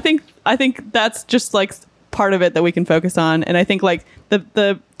 I think that's just like part of it that we can focus on. And I think like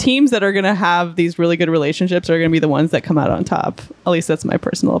the teams that are going to have these really good relationships are going to be the ones that come out on top. At least that's my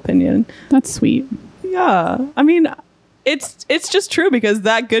personal opinion. That's sweet. Yeah. I mean, it's just true because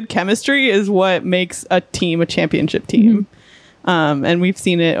that good chemistry is what makes a team a championship team. And we've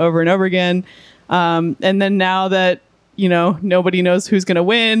seen it over and over again. And then now that, nobody knows who's going to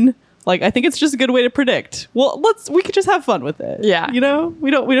win, like, I think it's just a good way to predict. Well, we could just have fun with it. Yeah. We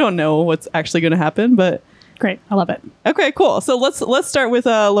don't know what's actually going to happen, but Great. I love it. okay, cool. So let's start with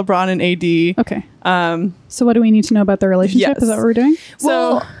LeBron and AD. Okay. So what do we need to know about their relationship? Yes. Is that what we're doing?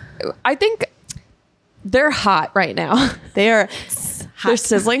 Well, I think they're hot right now. They're They're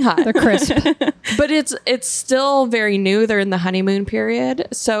sizzling hot. They're crisp. But it's still very new. They're in the honeymoon period.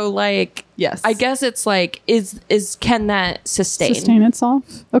 So like, Yes. I guess it's like, can that sustain? Sustain itself?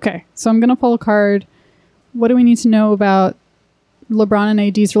 Okay. So I'm going to pull a card. What do we need to know about LeBron and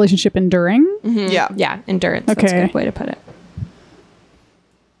AD's relationship enduring? Yeah. Yeah, endurance. That's Okay. a good way to put it.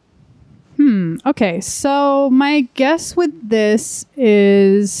 Okay. So my guess with this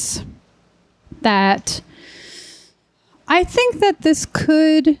is that I think that this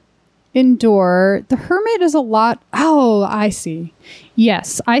could endure. The Hermit is a lot. Oh, I see.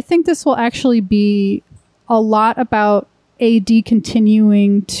 Yes. I think this will actually be a lot about AD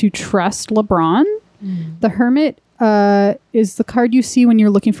continuing to trust LeBron. The Hermit is the card you see when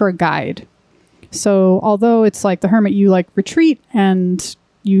you're looking for a guide. So although it's like the Hermit, you like retreat and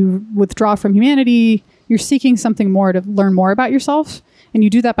you withdraw from humanity, you're seeking something more to learn more about yourself. And you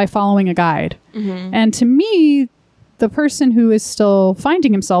do that by following a guide. And to me, the person who is still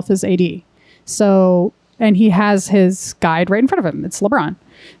finding himself is AD. So, and he has his guide right in front of him. It's LeBron.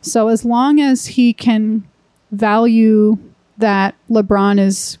 So as long as he can value that LeBron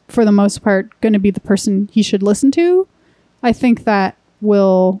is, for the most part, going to be the person he should listen to, I think that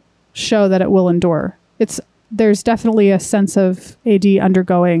will show that it will endure. There's definitely a sense of AD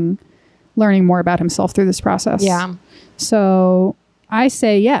undergoing, learning more about himself through this process. Yeah. So I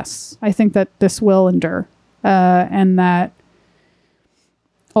say yes. I think that this will endure. And that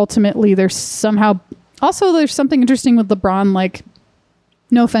ultimately there's something interesting with LeBron, like,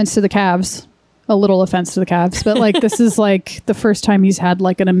 no offense to the Cavs, a little offense to the Cavs, but like this is like the first time he's had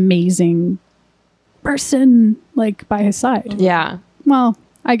like an amazing person like by his side. Yeah. Well,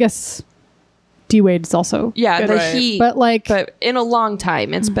 I guess D-Wade's also Yeah. good, The right. Heat. but in a long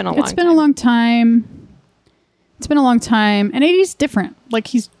time. It's been a long it's been a long time. It's been a long time. And AD's different. Like,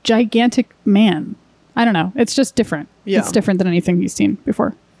 he's gigantic man. I don't know. It's just different. Yeah. It's different than anything he's seen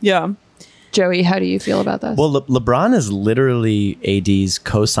before. Yeah. Joey, how do you feel about this? Well, LeBron is literally AD's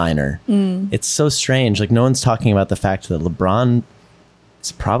co-signer. It's so strange. Like, no one's talking about the fact that LeBron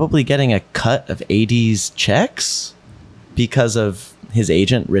is probably getting a cut of AD's checks because of his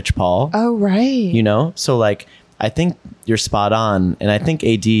agent, Rich Paul. oh, right. You know? So, like, I think you're spot on. And I think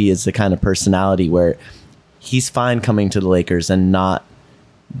AD is the kind of personality where he's fine coming to the Lakers and not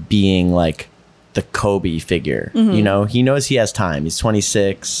being, like, the Kobe figure. You know, he knows he has time. He's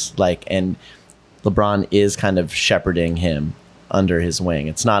 26, like, and LeBron is kind of shepherding him under his wing.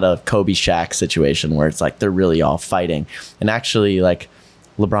 It's not a Kobe Shaq situation where it's like they're really all fighting. And actually, like,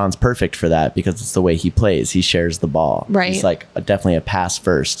 LeBron's perfect for that because it's the way he plays. He shares the ball. Right. He's like definitely a pass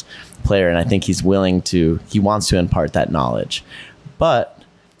first player, and I think he wants to impart that knowledge. But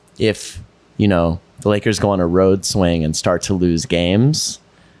if, you know, the Lakers go on a road swing and start to lose games,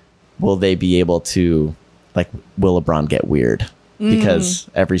 will they be able to, like, will LeBron get weird? Because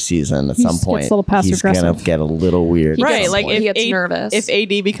every season at He some just gets point a little passive he's gonna aggressive. get a little weird. He Right. gets- Like he if gets nervous. if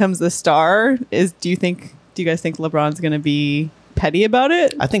AD becomes the star, do you guys think LeBron's going to be petty about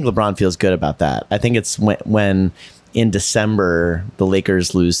it? I think LeBron feels good about that. I think it's when in December the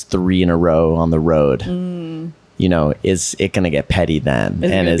Lakers lose 3 in a row on the road. You know, is it going to get petty then?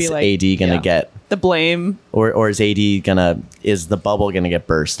 Is it And gonna is be like- AD going to yeah. get, The blame. or is the bubble going to get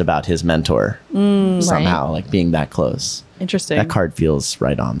burst about his mentor somehow, like being that close? Interesting. That card feels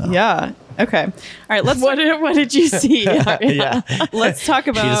right on though. Yeah. Okay. All right. Let's. what did you see? Yeah. Let's talk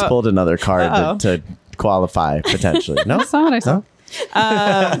about. She just pulled another card Uh-oh. to qualify potentially. No? I saw what I saw.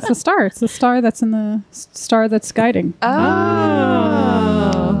 It's a star. It's the star that's in the star that's guiding.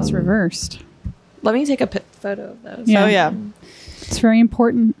 Oh. It's reversed. Let me take a photo of those. Yeah. Oh yeah. It's very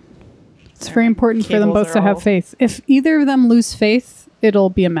important. It's very important for them Cables both are to all- have faith. If either of them lose faith,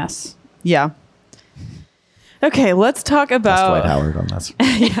 it'll be a mess. Yeah. Okay. Let's talk That's Dwight about. Howard on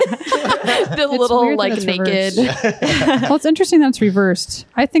that. The little, weird that like, it's naked. Well, it's interesting that it's reversed.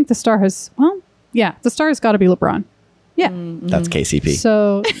 I think the star has, the star has got to be LeBron. Yeah. That's KCP.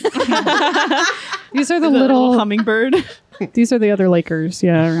 So these are the The little, hummingbird. these are the other Lakers.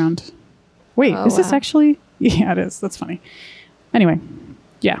 Yeah. Around. Wait, Oh, is this wow. actually? Yeah, it is. That's funny. Anyway.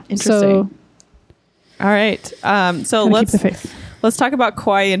 Yeah. Interesting. So All right. So gotta keep the faith. let's talk about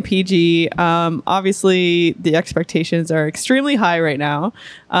Kawhi and PG. Obviously, the expectations are extremely high right now.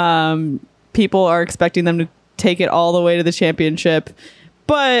 People are expecting them to take it all the way to the championship,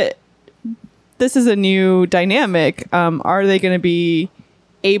 but this is a new dynamic. Are they going to be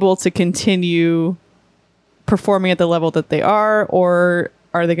able to continue performing at the level that they are, or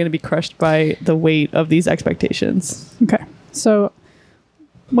are they going to be crushed by the weight of these expectations? Okay. So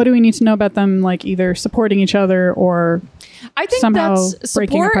what do we need to know about them, like either supporting each other or I think somehow that's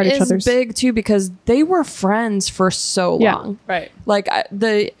breaking support apart each is other's- big too because they were friends for so Yeah. long. Right. Like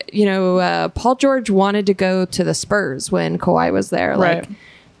Paul George wanted to go to the Spurs when Kawhi was there. Like Right.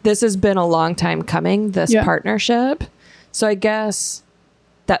 this has been a long time coming, this Yeah. partnership. So I guess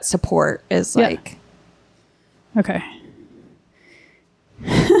that support is Yeah. like Okay.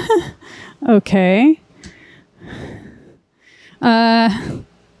 Okay.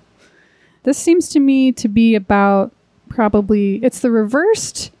 This seems to me to be about it's the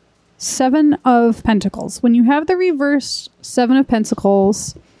reversed 7 of Pentacles. When you have the reversed 7 of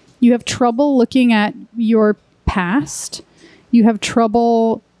Pentacles, you have trouble looking at your past. You have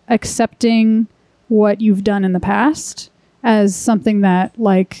trouble accepting what you've done in the past as something that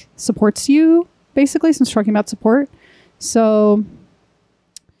like supports you, basically, since we're talking about support. So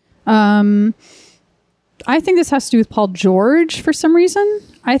I think this has to do with Paul George for some reason.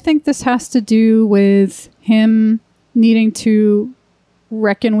 I think this has to do with him needing to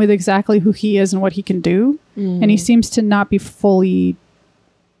reckon with exactly who he is and what he can do. And he seems to not be fully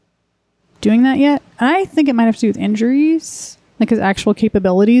doing that yet. And I think it might have to do with injuries, like his actual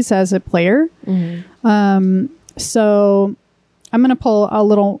capabilities as a player. So I'm going to pull a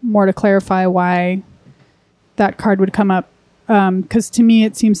little more to clarify why that card would come up. Because to me,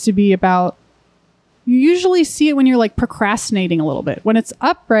 it seems to be about, you usually see it when you're like procrastinating a little bit. When it's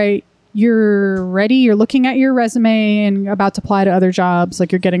upright, you're ready, you're looking at your resume and about to apply to other jobs.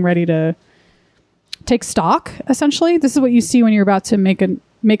 Like you're getting ready to take stock, essentially. This is what you see when you're about to make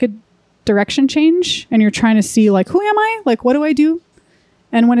a direction change and you're trying to see like, who am I? Like, what do I do?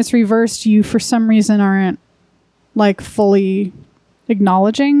 And when it's reversed, you for some reason aren't like fully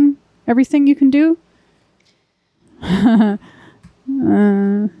acknowledging everything you can do.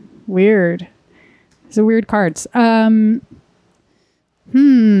 Weird. These are weird cards.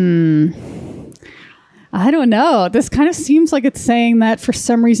 I don't know. This kind of seems like it's saying that for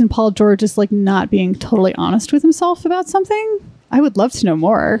some reason Paul George is like not being totally honest with himself about something. I would love to know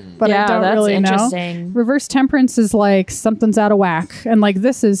more, but I don't that's really know. interesting. Reverse temperance is like something's out of whack. And like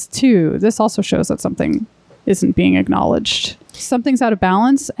this is too. This also shows that something isn't being acknowledged. Something's out of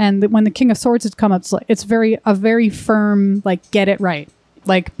balance. And when the King of Swords had come up, it's a very firm, like, get it right.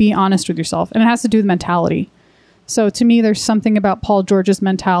 Like, be honest with yourself. And it has to do with mentality. So to me, there's something about Paul George's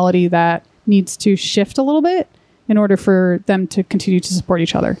mentality that needs to shift a little bit in order for them to continue to support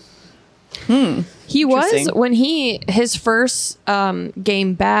each other. He was, when his first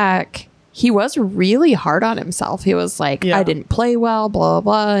game back, he was really hard on himself. He was like, I didn't play well, blah, blah,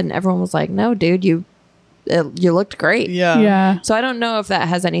 blah. And everyone was like, no, dude, you looked great. Yeah. So I don't know if that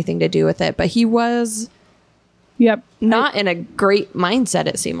has anything to do with it, but he was not in a great mindset,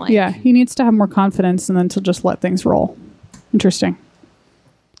 it seemed like. Yeah, he needs to have more confidence and then to just let things roll. Interesting.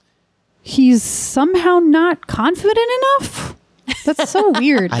 He's somehow not confident enough? That's so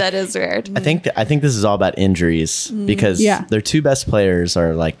weird. That is weird. I think this is all about injuries because their two best players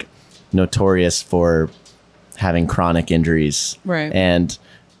are like notorious for having chronic injuries. Right. And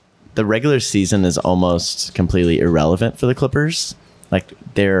the regular season is almost completely irrelevant for the Clippers. Like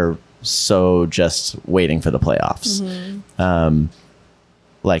they're so just waiting for the playoffs.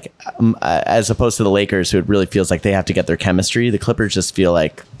 As opposed to the Lakers, who it really feels like they have to get their chemistry, the Clippers just feel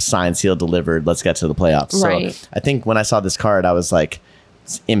like signed, sealed, delivered. Let's get to the playoffs. Right. So I think when I saw this card, I was like,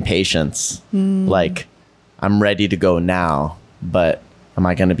 impatience. Like, I'm ready to go now, but am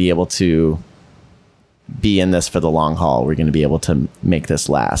I going to be able to be in this for the long haul? We're going to be able to make this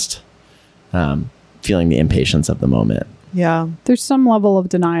last. Feeling the impatience of the moment. Yeah. There's some level of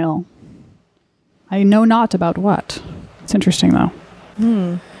denial. I know not about what. It's interesting, though.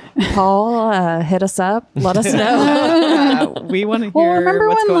 Paul, hit us up. Let us know. We want to hear Well, remember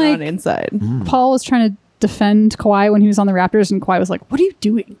what's when, going on like, inside. Paul was trying to defend Kawhi when he was on the Raptors, and Kawhi was like, "What are you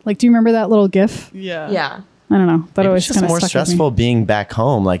doing?" Like, do you remember that little GIF? Yeah. I don't know. That Maybe always it's just kind of more stuck stressful being back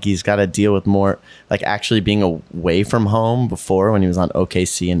home. Like he's got to deal with more, like actually being away from home. Before when he was on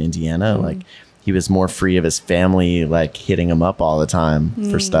OKC in Indiana, like he was more free of his family, like hitting him up all the time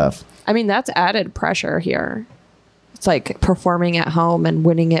for stuff. I mean, that's added pressure here. It's like performing at home and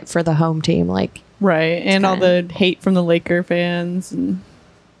winning it for the home team. Like, Right. And all the hate from the Laker fans. And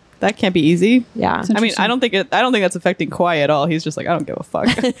that can't be easy. yeah. I mean, I don't think that's affecting Kawhi at all. He's just like, I don't give a fuck.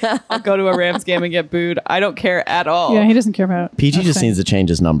 I'll go to a Rams game and get booed. I don't care at all. Yeah, he doesn't care about PG just nothing. needs to change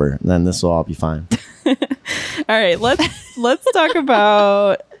his number, and then this will all be fine. All right, let's talk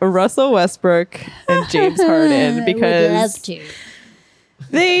about Russell Westbrook and James Harden because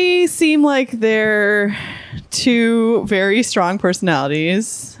they seem like they're two very strong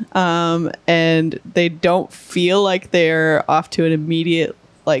personalities, and they don't feel like they're off to an immediate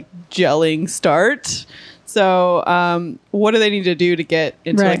like gelling start. So what do they need to do to get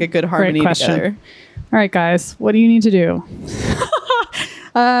into like a good harmony Great question. together? All right, guys, what do you need to do?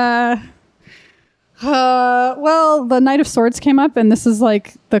 Well, the Knight of Swords came up, and this is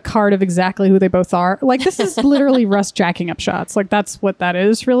like the card of exactly who they both are. Like, this is literally Russ jacking up shots. Like, that's what that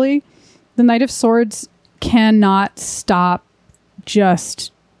is, really. The Knight of Swords cannot stop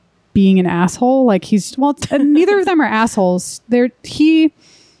just being an asshole. Like, neither of them are assholes.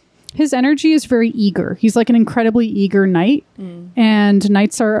 His energy is very eager. He's like an incredibly eager knight. And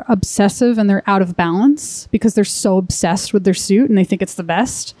knights are obsessive and they're out of balance because they're so obsessed with their suit and they think it's the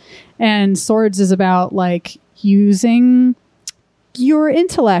best. And swords is about like using your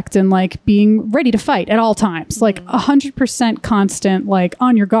intellect and like being ready to fight at all times, like 100% constant, like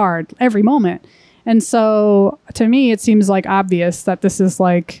on your guard every moment. And so to me, it seems like obvious that this is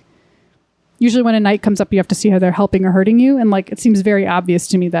like, usually when a knight comes up, you have to see how they're helping or hurting you. And like, it seems very obvious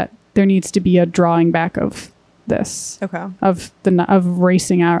to me that there needs to be a drawing back of this, of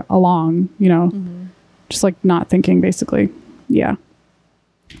racing out along, you know, just like not thinking basically. Yeah.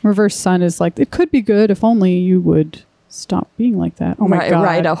 Reverse sun is like, it could be good if only you would stop being like that. Oh my God.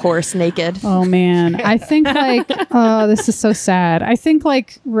 Ride a horse naked. Oh man. I think like, oh, this is so sad. I think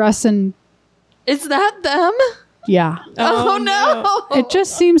like Russ and Is that them? yeah. Oh, no. It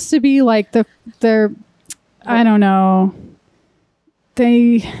just seems to be like they're, I don't know.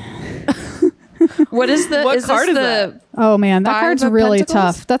 What is the What is card this is the Oh man, that Five card's of really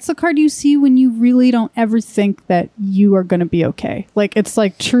Pentacles? tough. That's the card you see when you really don't ever think that you are going to be okay. Like it's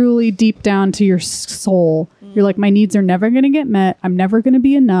like truly deep down to your soul. You're like, my needs are never going to get met. I'm never going to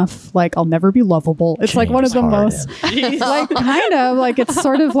be enough. Like I'll never be lovable. It's like one of the James most Jeez. like kind of like it's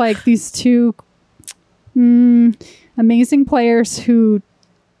sort of like these two amazing players who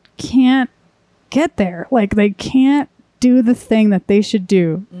can't get there. Like they can't do the thing that they should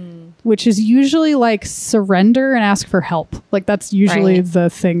do. which is usually like surrender and ask for help. Like that's usually Right. the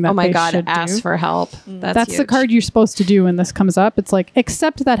thing that Oh my they God, should ask do. for help. That's the huge. card you're supposed to do when this comes up. It's like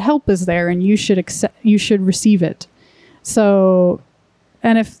accept that help is there and you should accept, you should receive it. So,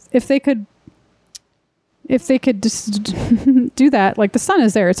 and if they could just do that, like the sun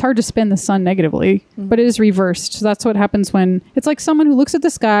is there. It's hard to spin the sun negatively, but it is reversed. So that's what happens when it's like someone who looks at the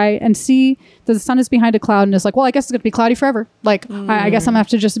sky and see that the sun is behind a cloud and is like, well, I guess it's going to be cloudy forever. Like, I guess I'm going to have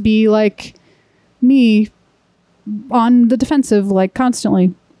to just be like me on the defensive, like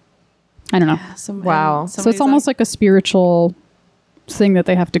constantly. I don't know. Wow. So it's almost like a spiritual thing that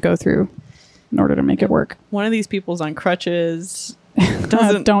they have to go through in order to make it work. one of these people's on crutches.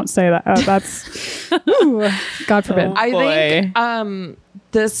 Doesn't Don't say that. Oh, that's Ooh, God forbid. I boy.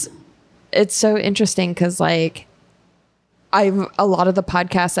 think it's so interesting because like a lot of the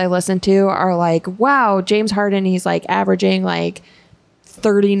podcasts I listen to are like, wow, James Harden, he's like averaging like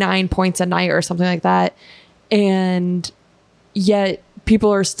 39 points a night or something like that. And yet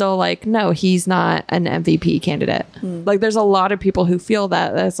people are still like, no, he's not an MVP candidate. Like there's a lot of people who feel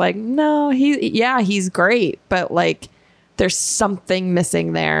that. That's like, no, he's great, but like there's something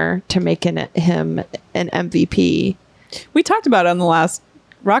missing there to make him an MVP. We talked about it on the last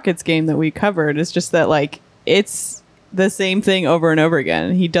Rockets game that we covered. It's just that like it's the same thing over and over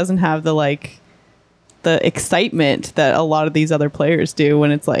again. He doesn't have the excitement that a lot of these other players do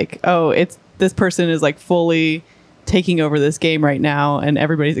when it's like, oh, it's this person is like fully taking over this game right now and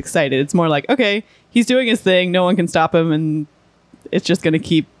everybody's excited. It's more like, okay, he's doing his thing, no one can stop him, and it's just going to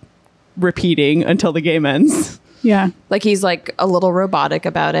keep repeating until the game ends. Yeah. Like he's like a little robotic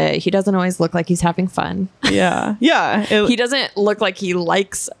about it. He doesn't always look like he's having fun. Yeah. He doesn't look like he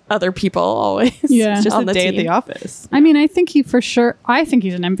likes other people always. Yeah. It's just on a day at team. the office. I mean, I think he's an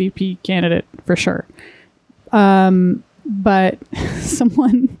MVP candidate for sure. But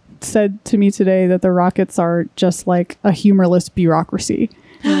someone said to me today that the Rockets are just like a humorless bureaucracy.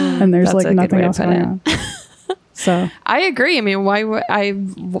 And there's That's like a good nothing way to else put going it. on. So I agree. I mean, why would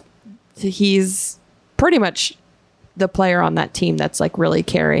he's pretty much the player on that team that's like really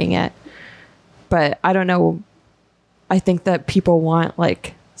carrying it. But I don't know. I think that people want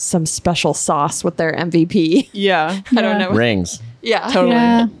like some special sauce with their MVP. Yeah. I don't know. Rings. Yeah. Totally.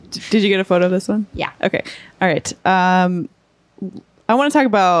 Yeah. Did you get a photo of this one? Yeah. Okay. All right. I want to talk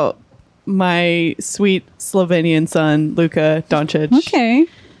about my sweet Slovenian son, Luka Doncic. okay.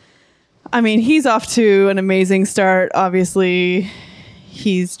 I mean, he's off to an amazing start. Obviously,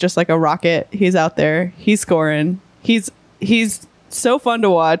 he's just like a rocket. He's out there. He's scoring. He's so fun to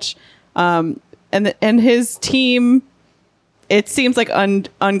watch. And his team, it seems like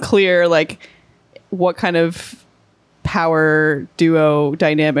unclear like what kind of power duo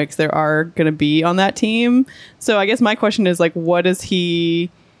dynamics there are going to be on that team. So I guess my question is like, what does he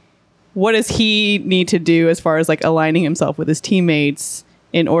need to do as far as like aligning himself with his teammates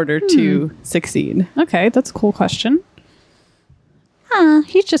in order to succeed? Okay. That's a cool question.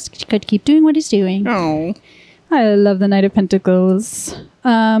 He just could keep doing what he's doing. Oh, I love the Knight of Pentacles.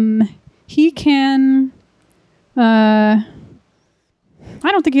 He can. I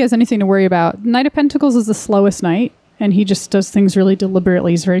don't think he has anything to worry about. Knight of Pentacles is the slowest knight, and he just does things really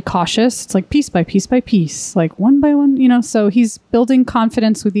deliberately. He's very cautious. It's like piece by piece by piece, like one by one, So he's building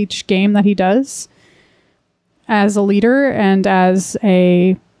confidence with each game that he does as a leader and as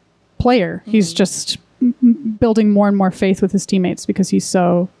a player. He's just building more and more faith with his teammates because he's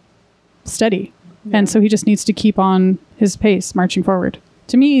so steady. And so he just needs to keep on his pace, marching forward.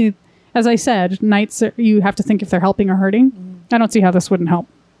 To me, as I said, knights, you have to think if they're helping or hurting. I don't see how this wouldn't help.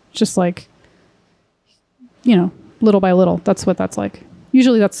 Just like, little by little. That's what that's like.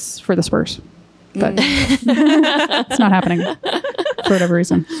 Usually that's for the Spurs. But it's not happening for whatever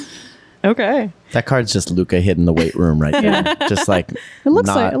reason. okay. That card's just Luca hitting the weight room right there. Just like It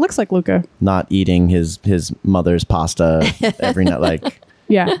looks like Luka. not eating his mother's pasta every night, like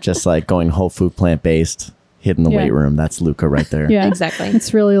Yeah. just like going whole food plant based, hitting the Yeah. weight room. That's Luca right there. Yeah. Exactly.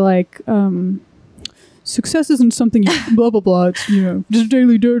 It's really like success isn't something you blah blah blah. It's just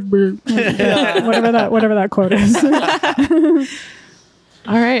daily dirt whatever that quote is.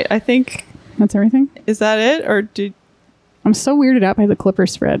 All right. I think, That's everything. is that it? Or did, I'm so weirded out by the Clipper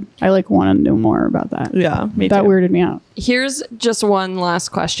spread. I like want to know more about that. yeah, me That too. weirded me out. Here's just one last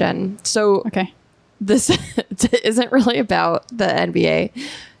question. So Okay. this isn't really about the NBA,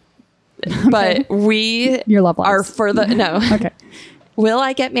 but we Your love are lives. for the no. Okay. Will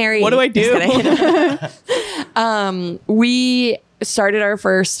I get married? What do I do? Just kidding. We started our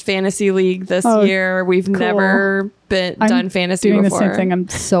first fantasy league this Oh, year. We've never done fantasy doing before. the same thing. I'm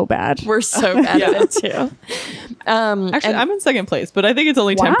so bad. We're so bad at it too. Actually, and I'm in second place, but I think it's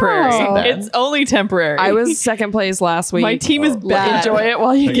only Wow. temporary. So bad. It's only temporary. I was second place last week. My team is bad. Enjoy it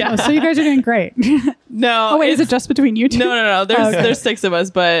while you can. Oh, so you guys are doing great. no. Oh wait, is it's- it just between you two? No. There's Okay. there's 6 of us,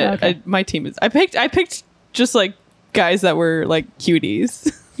 but Okay. my team is. I picked just like guys that were like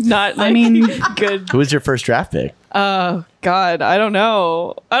cuties, not like I mean- good. Who was your first draft pick? Oh God, I don't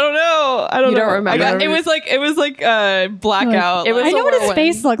know. I don't You know. don't remember? It was like blackout. It was I know what his whirlwind.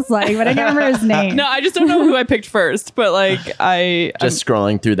 face looks like, but I can't remember his name. no, I just don't know who I picked first. But like Just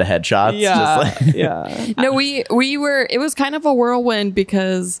scrolling through the headshots. yeah, Just like, yeah. No, we were. It was kind of a whirlwind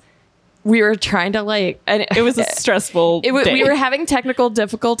because we were trying to like. And It was a stressful. We day. were having technical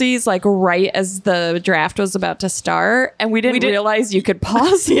difficulties like right as the draft was about to start, and we didn't realize you could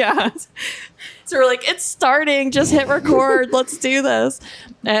pause. yeah. So we're like, it's starting. Just hit record. Let's do this.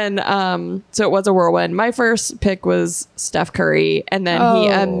 And so it was a whirlwind. My first pick was Steph Curry, and then he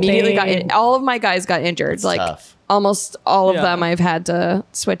Oh, immediately dang. all of my guys got injured. It's like tough. almost all of Yeah. them, I've had to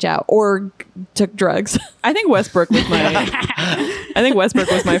switch out or took drugs. I think Westbrook was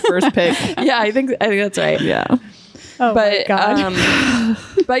my first pick. Yeah, I think that's right. Yeah. Oh my But god.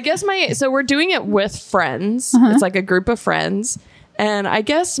 but I guess so we're doing it with friends. Uh-huh. It's like a group of friends, and I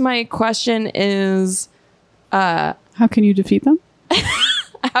guess my question is, How can you defeat them?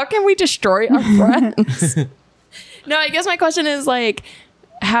 how can we destroy our friends? No, I guess my question is like,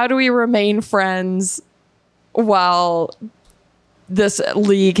 how do we remain friends while this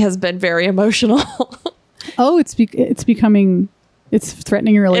league has been very emotional? Oh, it's becoming it's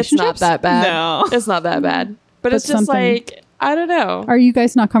threatening your It's not relationships. that bad. No. It's not that bad. But it's But just something- like, I don't know. Are you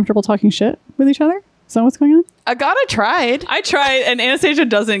guys not comfortable talking shit with each other? Is that what's going on? Agata tried. I tried, and Anastasia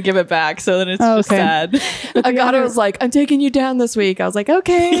doesn't give it back, so then it's Oh, just okay. sad. Agata was like, I'm taking you down this week. I was like,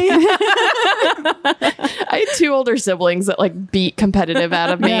 okay. I had 2 older siblings that like beat competitive out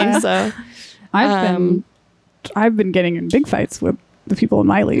of me. Yeah. So I've been getting in big fights with the people in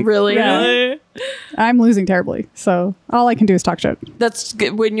my league. really, Really? I'm losing terribly. So all I can do is talk shit. that's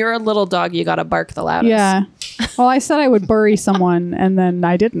good. When you're a little dog, you got to bark the loudest. Yeah. Well, I said I would bury someone and then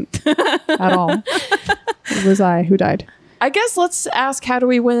I didn't at all. It was I who died. I guess let's ask, how do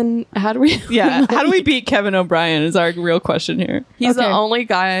we win? How do we? Yeah. How do we beat Kevin O'Brien is our real question here. He's the Okay. only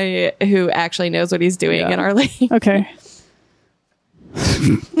guy who actually knows what he's doing Yeah. in our league. Okay.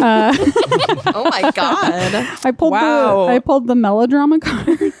 Oh my God. Wow. I pulled the melodrama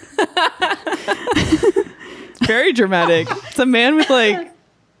card. Very dramatic. It's a man with like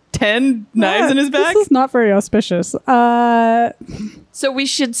 10 knives in his back. This is not very auspicious. So we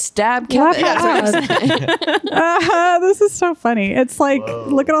should stab Laugh Kevin. out That's what I'm saying. This is so funny. It's like,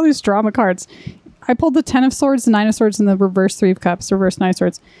 look at all these drama cards. I pulled the 10 of swords, the 9 of swords, and the reverse 3 of cups, reverse 9 of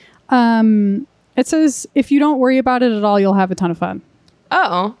swords. It says, if you don't worry about it at all, you'll have a ton of fun.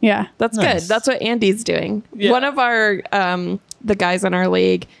 Oh, Yeah. that's good. Nice. That's what Andy's doing. Yeah. One of our the guys in our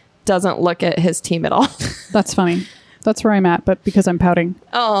league doesn't look at his team at all. That's funny. That's where I'm at, but because I'm pouting.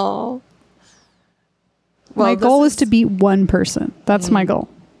 Oh. My goal is to beat one person. That's my goal.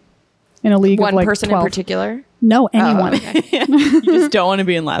 In a league one of like person 12. in particular. No, anyone. Oh, okay. You just don't want to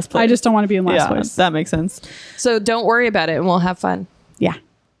be in last place. I just don't want to be in last yeah, place. that makes sense. So don't worry about it, and we'll have fun. Yeah.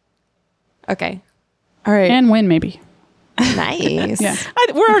 Okay. All right. And win, maybe. Nice. Yeah.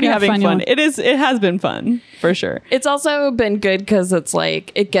 We're already you have having fun, fun. you'll- It has been fun for sure. It's also been good because it's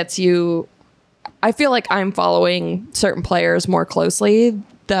like it gets you. I feel like I'm following certain players more closely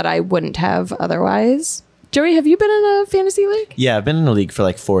that I wouldn't have otherwise. Joey, have you been in a fantasy league? Yeah, I've been in the league for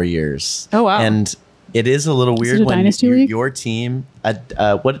like 4 years. Oh, wow. And it is a little weird it a when dynasty league? your team.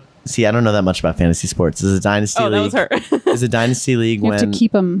 What? See, I don't know that much about fantasy sports. Is it a dynasty Oh, that league? was her. Is a dynasty league You when? have to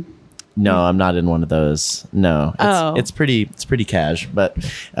keep them. No, I'm not in one of those. No, Oh. it's pretty cash, but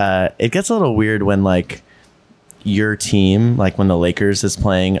it gets a little weird when like your team, like when the Lakers is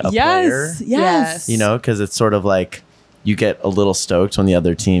playing a player, Yes. you know, because it's sort of like you get a little stoked when the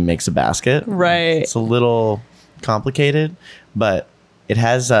other team makes a basket. Right. It's a little complicated, but it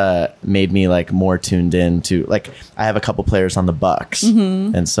has made me like more tuned in to like I have a couple players on the Bucks,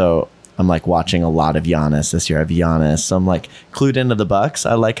 and so I'm like watching a lot of Giannis this year. I have Giannis, so I'm like clued into the Bucks.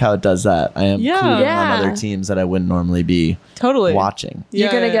 I like how it does that. I am Yeah. clued in Yeah. on other teams that I wouldn't normally be Totally. watching.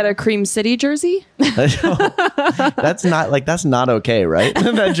 You're gonna get a Cream City jersey? That's not okay, right?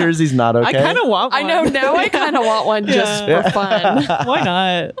 That jersey's not okay. I kind of want one. I know now. I kind of want one just for fun. Why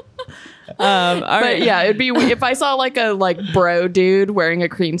not? All But right. yeah, it'd be if I saw like a bro dude wearing a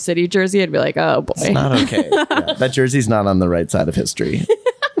Cream City jersey, I'd be like, oh boy. It's not okay. Yeah, that jersey's not on the right side of history.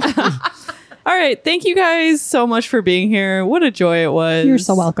 All right. Thank you guys so much for being here. What a joy it was. You're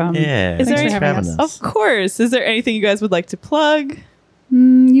so welcome. Yeah, Is thanks there for any- having us. Of course. Is there anything you guys would like to plug?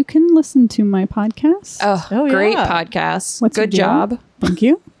 You can listen to my podcast. Oh, yeah. great podcast. What's Your Good Deal? job. Thank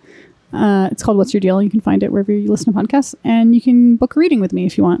you. It's called What's Your Deal? You can find it wherever you listen to podcasts. And you can book a reading with me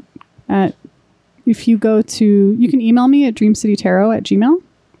if you want. If you go to, you can email me at dreamcitytarot@gmail.com,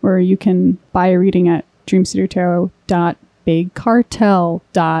 or you can buy a reading at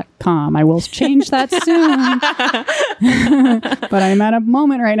dreamcitytarot.bigcartel.com. I will change that soon. But I'm at a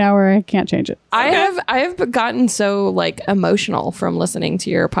moment right now where I can't change it. I have gotten so like emotional from listening to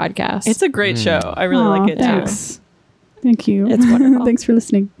your podcast. It's a great show. I really like it Thanks. Thank you. It's wonderful. Thanks for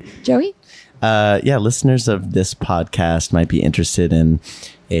listening. Joey? Yeah, listeners of this podcast might be interested in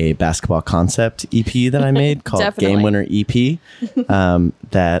a basketball concept EP that I made called Definitely. Game Winner EP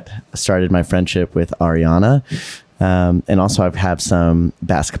that started my friendship with Ariana. And also I have some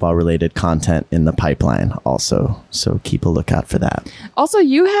basketball related content in the pipeline also. So keep a lookout for that. Also,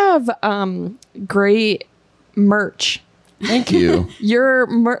 you have great merch. Thank you. Your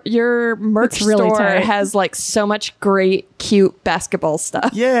merch It's really store tight. has like so much great, cute basketball stuff.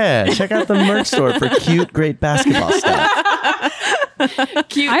 Yeah, check out the merch store for cute, great basketball stuff.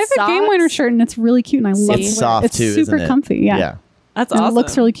 Cute I have a Game socks. Winner shirt and it's really cute and I love See? it. It's soft It's too, super isn't it? comfy. Yeah. That's And awesome. it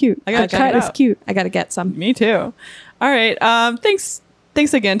looks really cute. I gotta The check cut it is out. cute. I got to get some. Me too. All right. Thanks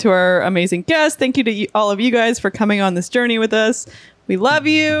again to our amazing guests. Thank you to all of you guys for coming on this journey with us. We love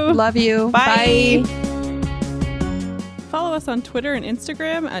you. Love you. Bye. Follow us on Twitter and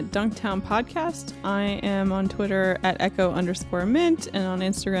Instagram at Dunktown Podcast. I am on Twitter at Echo_Mint and on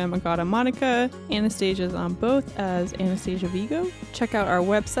Instagram Agata Monica. Anastasia's on both as Anastasia Vigo. Check out our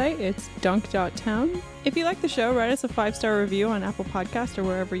website. It's dunk.town. If you like the show, write us a 5-star review on Apple Podcast or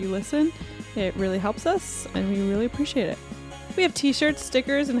wherever you listen. It really helps us and we really appreciate it. We have t-shirts,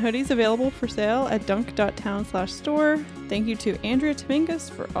 stickers, and hoodies available for sale at dunk.town/store. Thank you to Andrea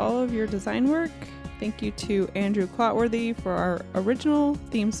Tomingus for all of your design work. Thank you to Andrew Clotworthy for our original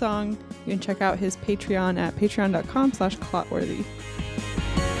theme song. You can check out his Patreon at patreon.com/Clotworthy.